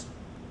just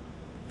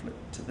flip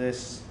to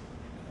this.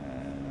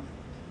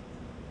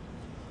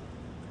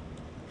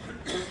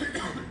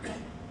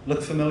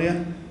 Look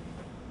familiar?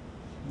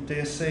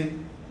 DSC?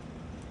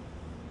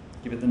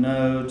 Give it the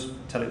node,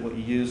 tell it what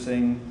you're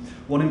using.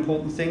 One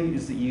important thing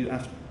is that you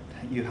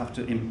have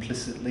to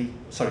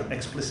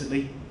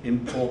explicitly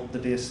import the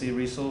DSC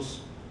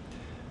resource.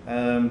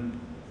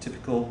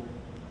 Typical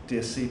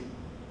DSC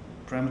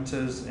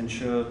parameters: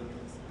 ensure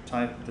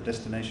type, the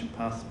destination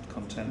path,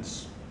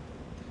 contents.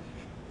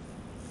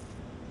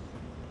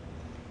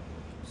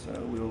 So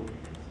we'll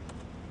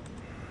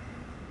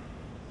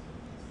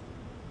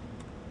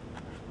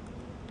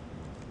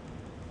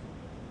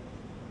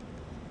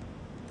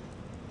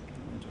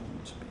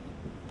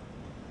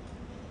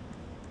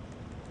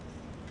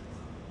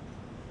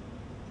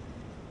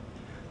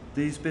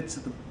these bits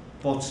at the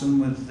bottom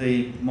with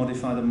the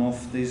modify them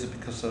off, these are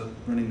because I'm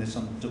running this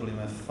on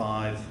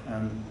WMF5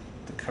 and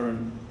the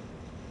current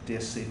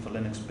DSC for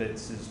Linux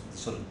bits is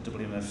sort of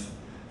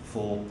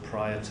WMF4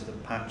 prior to the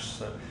patch,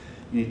 so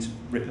you need to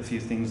rip a few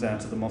things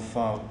out of the MOF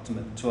file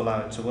to allow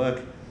it to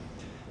work.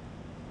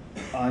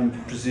 I'm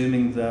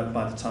presuming that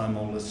by the time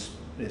all this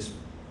is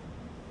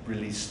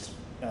released,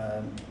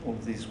 all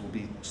of these will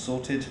be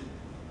sorted.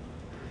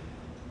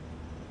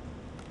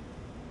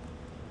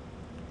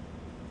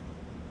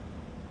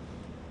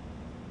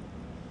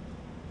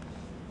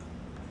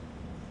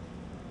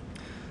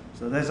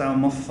 So there's our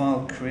MOF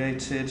file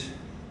created.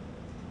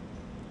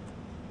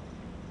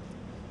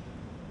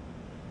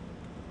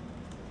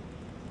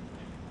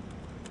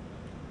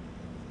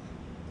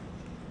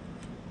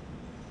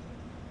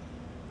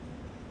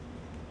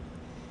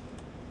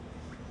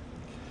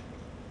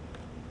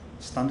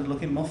 Standard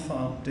looking MOF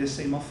file,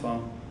 DSC MOF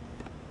file.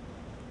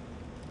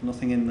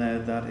 Nothing in there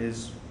that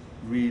is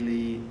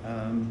really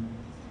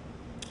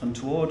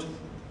untoward.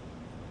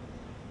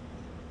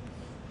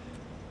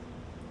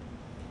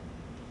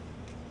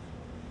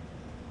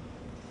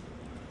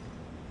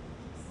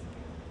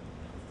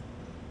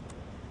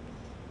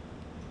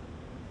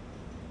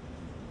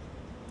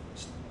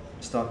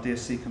 Start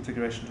DSC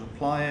configuration to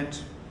apply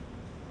it.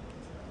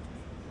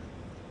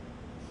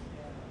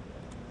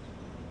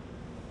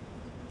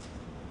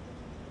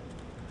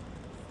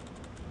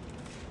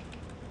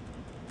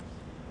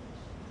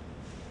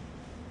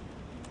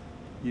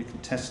 You can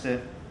test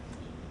it,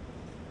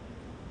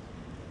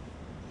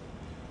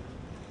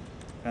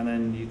 and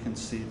then you can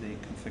see the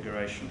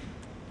configuration.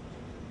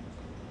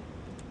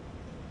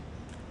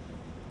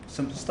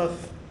 Simple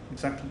stuff,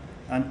 exactly.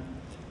 And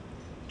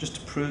just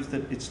to prove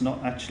that it's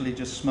not actually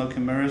just smoke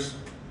and mirrors,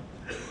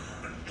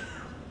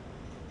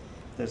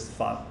 there's the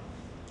file.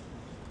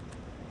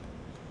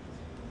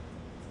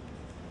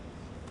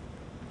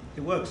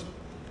 It works.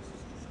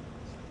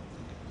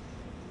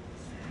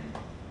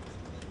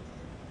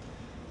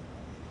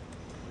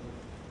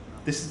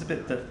 This is the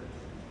bit that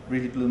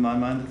really blew my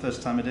mind the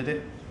first time I did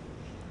it.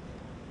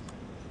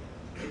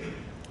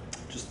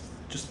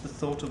 Just the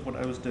thought of what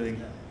I was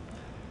doing.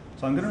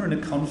 So I'm going to run a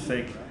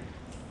config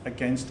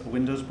against a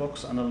Windows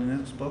box and a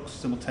Linux box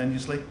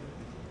simultaneously.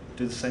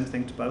 Do the same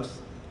thing to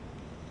both.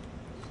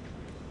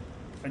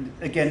 And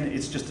again,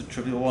 it's just a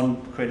trivial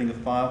one, creating a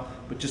file,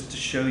 but just to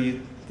show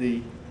you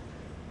that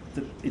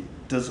it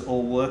does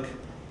all work.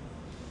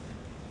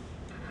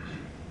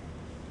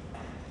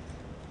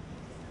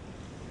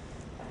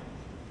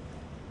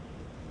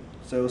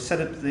 So we'll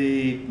set up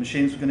the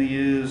machines we're going to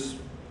use.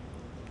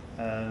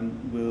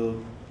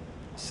 We'll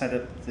set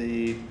up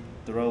the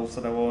roles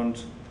that I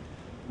want.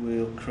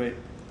 We'll create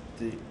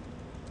so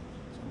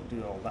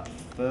we'll do all that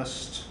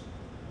first.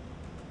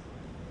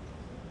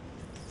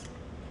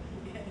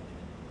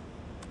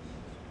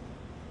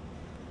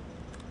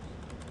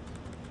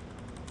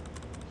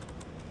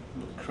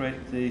 We'll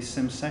create the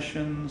sim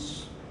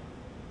sessions.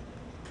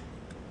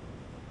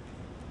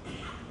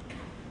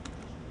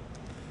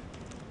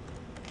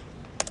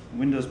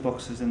 Windows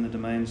box is in the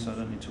domain, so I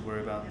don't need to worry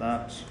about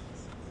that.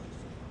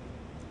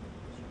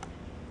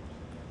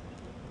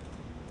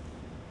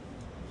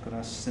 Got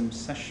our sim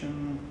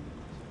session.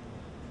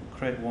 We'll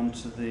create one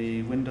to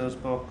the Windows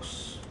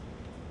box.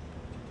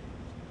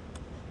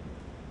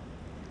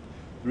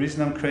 The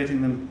reason I'm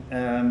creating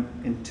them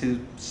in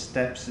 2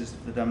 steps is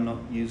that I'm not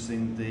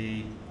using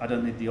I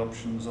don't need the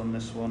options on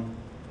this one.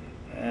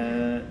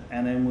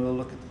 And then we'll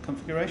look at the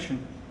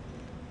configuration.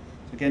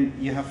 So again,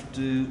 you have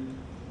to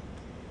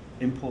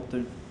import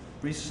the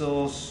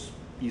resource,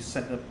 you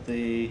set up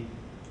the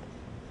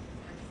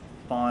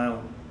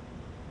file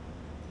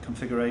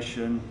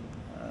configuration.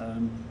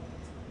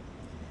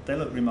 They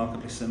look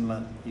remarkably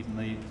similar, even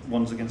though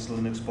one's against a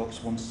Linux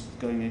box, one's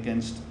going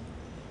against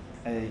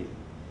a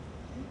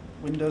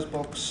Windows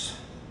box.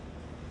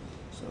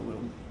 So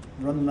we'll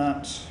run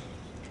that.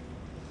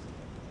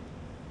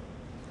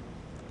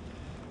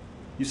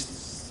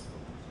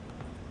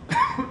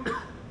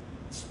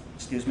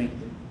 excuse me,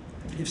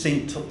 you've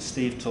seen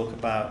Steve talk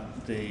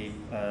about the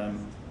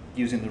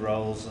using the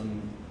roles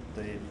and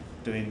the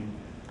doing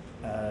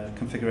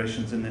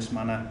configurations in this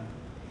manner.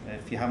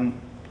 If you haven't,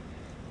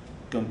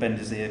 go and bend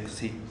his ear because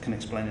he can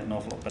explain it an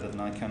awful lot better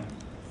than I can.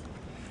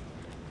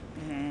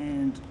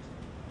 And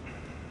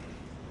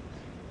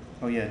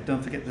oh yeah,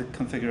 don't forget the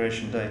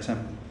configuration data.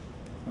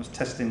 I was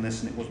testing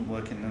this and it wasn't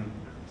working, and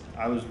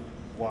I was,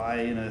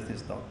 why on earth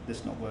is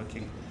this not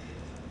working?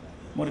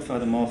 Modify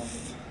them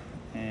off,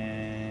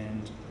 and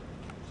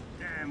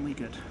we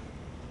good.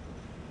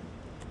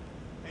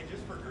 Hey,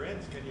 just for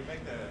grins, can you make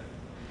the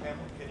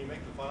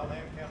file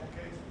name camel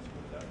case and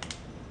split it up?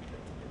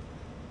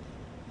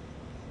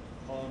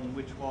 On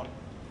which one?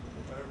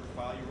 Whatever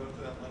file you wrote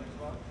to that Linux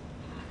box?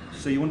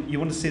 So you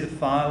want to see the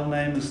file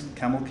name as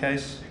camel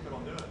case? See if it'll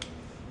do it.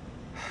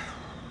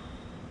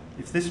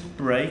 If this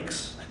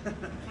breaks,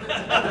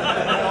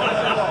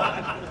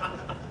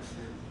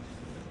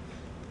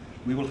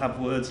 we will have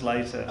words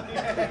later.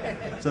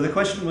 So the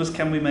question was,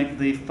 can we make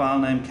the file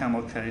name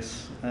camel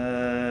case?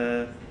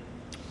 Not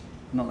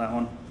that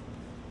one.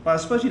 But I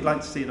suppose you'd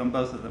like to see it on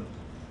both of them.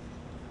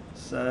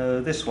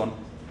 So this one,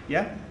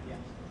 yeah? Yeah.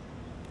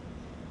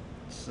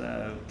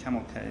 So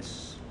camel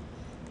case.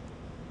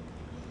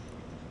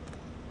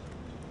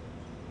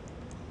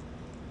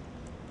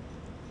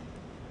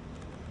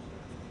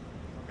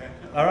 Okay.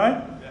 All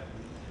right? Yeah.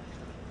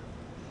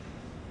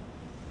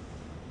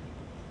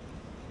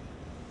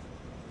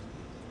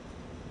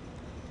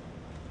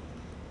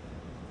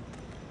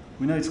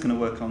 We know it's going to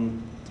work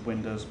on the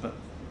Windows, but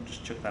we'll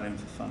just chuck that in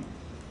for fun.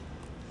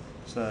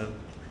 So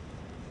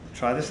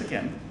try this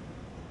again.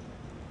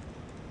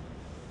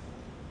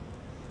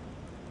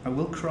 I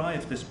will cry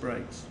if this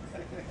breaks.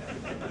 It's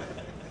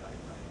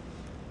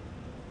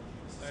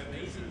an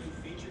amazing new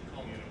feature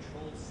called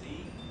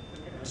Control-C.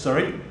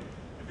 Sorry? If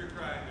you're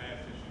crying, I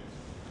have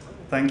tissues.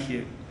 Thank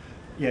you.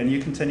 Yeah, and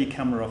you can turn your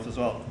camera off as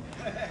well.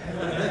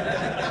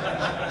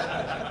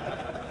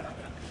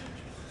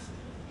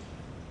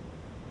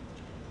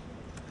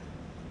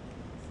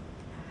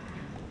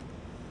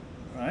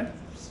 Right.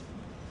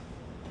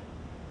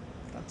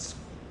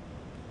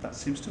 That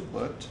seems to have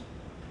worked.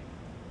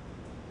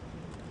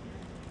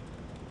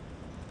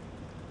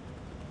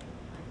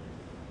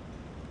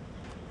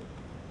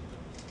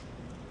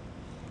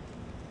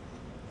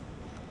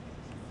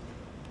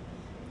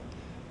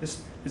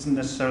 This isn't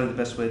necessarily the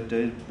best way to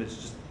do it, but it's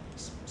just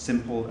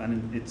simple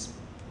and it's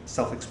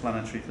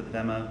self-explanatory for the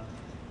demo.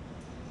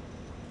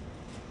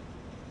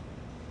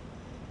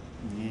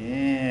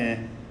 Yeah.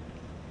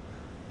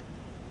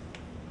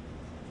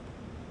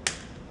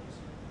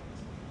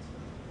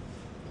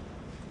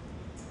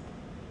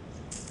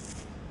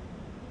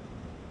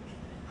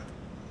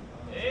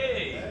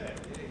 Hey!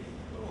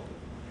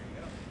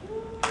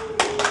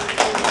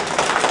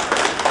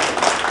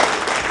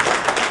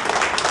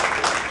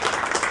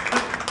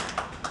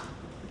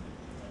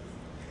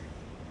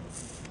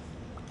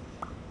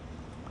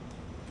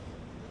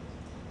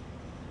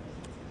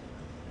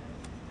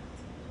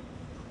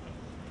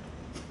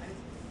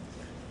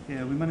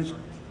 Yeah, we managed.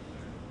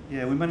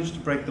 Yeah, we managed to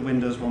break the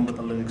Windows one, but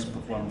the Linux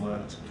one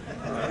worked.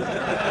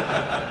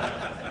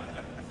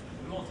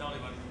 We won't tell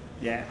anybody.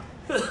 Yeah.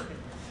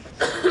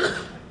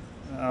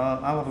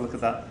 I'll have a look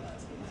at that.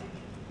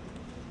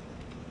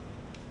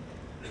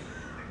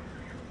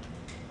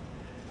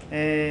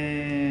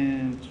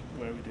 And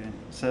what are we doing?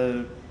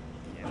 So,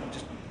 yeah, we'll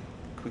just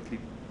quickly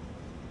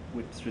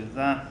whip through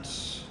that.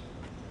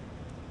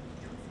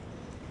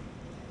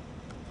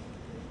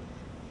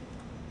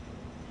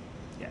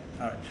 Yeah,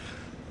 all right.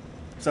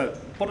 So,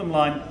 bottom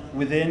line,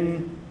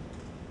 within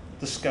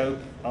the scope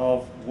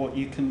of what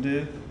you can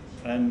do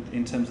and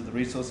in terms of the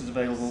resources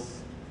available,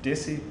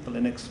 DSC for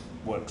Linux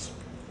works.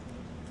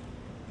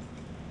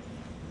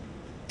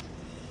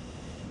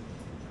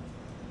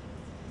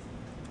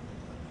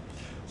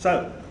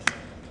 So,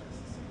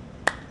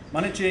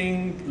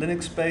 managing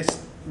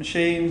Linux-based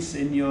machines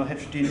in your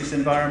heterogeneous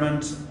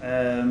environment,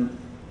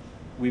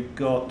 we've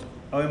got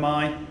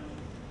OMI,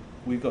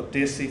 we've got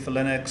DSC for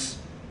Linux.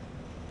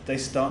 They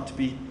start to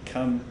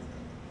become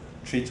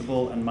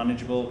treatable and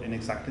manageable in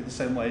exactly the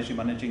same way as you're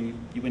managing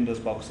your Windows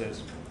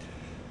boxes.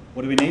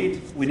 What do we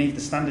need? We need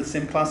the standard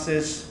sim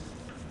classes,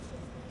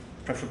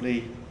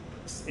 preferably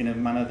in a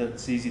manner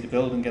that's easy to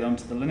build and get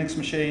onto the Linux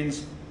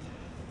machines.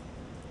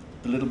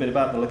 A little bit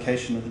about the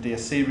location of the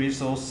DSC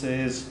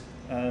resources.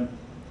 Now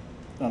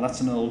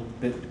that's an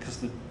old bit because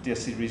the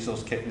DSC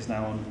resource kit is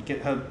now on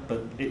GitHub,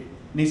 but it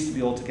needs to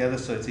be all together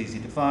so it's easy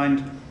to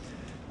find.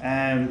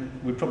 And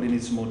we probably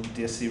need some more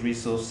DSC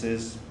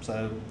resources,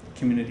 so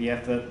community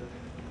effort.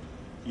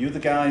 You the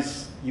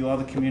guys, you are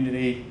the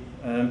community.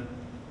 I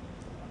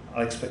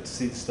expect to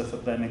see the stuff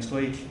up there next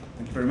week.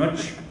 Thank you very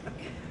much.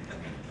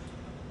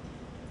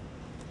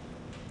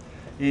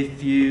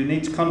 If you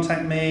need to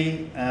contact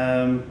me,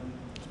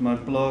 it's my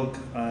blog,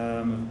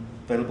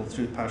 available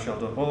through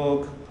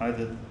PowerShell.org,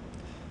 either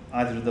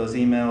of those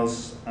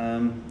emails.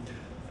 I'm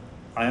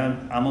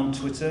on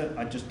Twitter,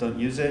 I just don't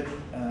use it.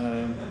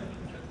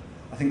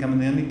 I think I'm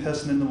the only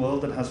person in the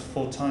world that has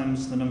 4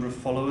 times the number of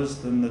followers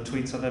than the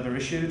tweets I've ever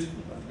issued.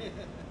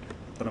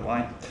 Don't know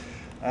why.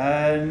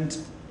 And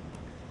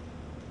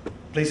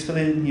please fill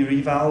in your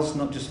evals,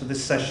 not just for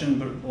this session,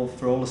 but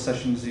for all the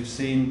sessions you've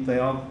seen. They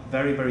are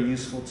very, very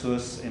useful to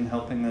us in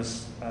helping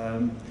us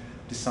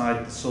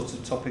decide the sorts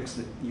of topics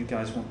that you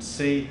guys want to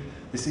see.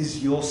 This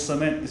is your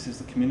summit. This is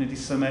the community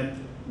summit.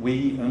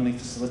 We only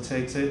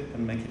facilitate it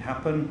and make it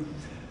happen.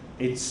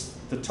 It's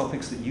the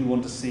topics that you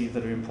want to see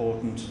that are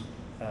important,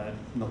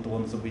 not the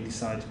ones that we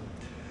decide.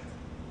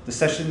 The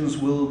sessions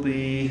will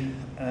be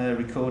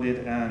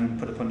recorded and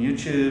put up on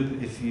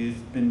YouTube. If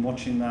you've been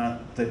watching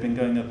that, they've been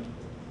going up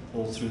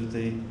all through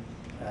the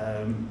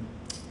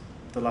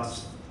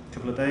last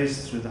couple of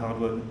days, through the hard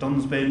work that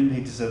Don's been.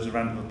 He deserves a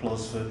round of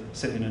applause for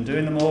sitting and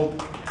doing them all.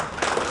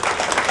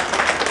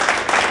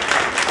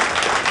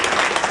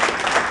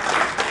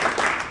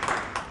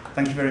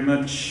 Thank you very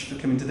much for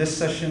coming to this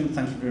session.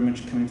 Thank you very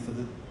much for coming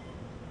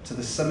to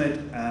the summit.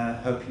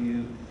 Hope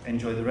you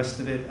enjoy the rest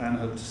of it, and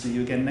hope to see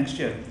you again next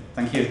year.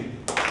 Thank you.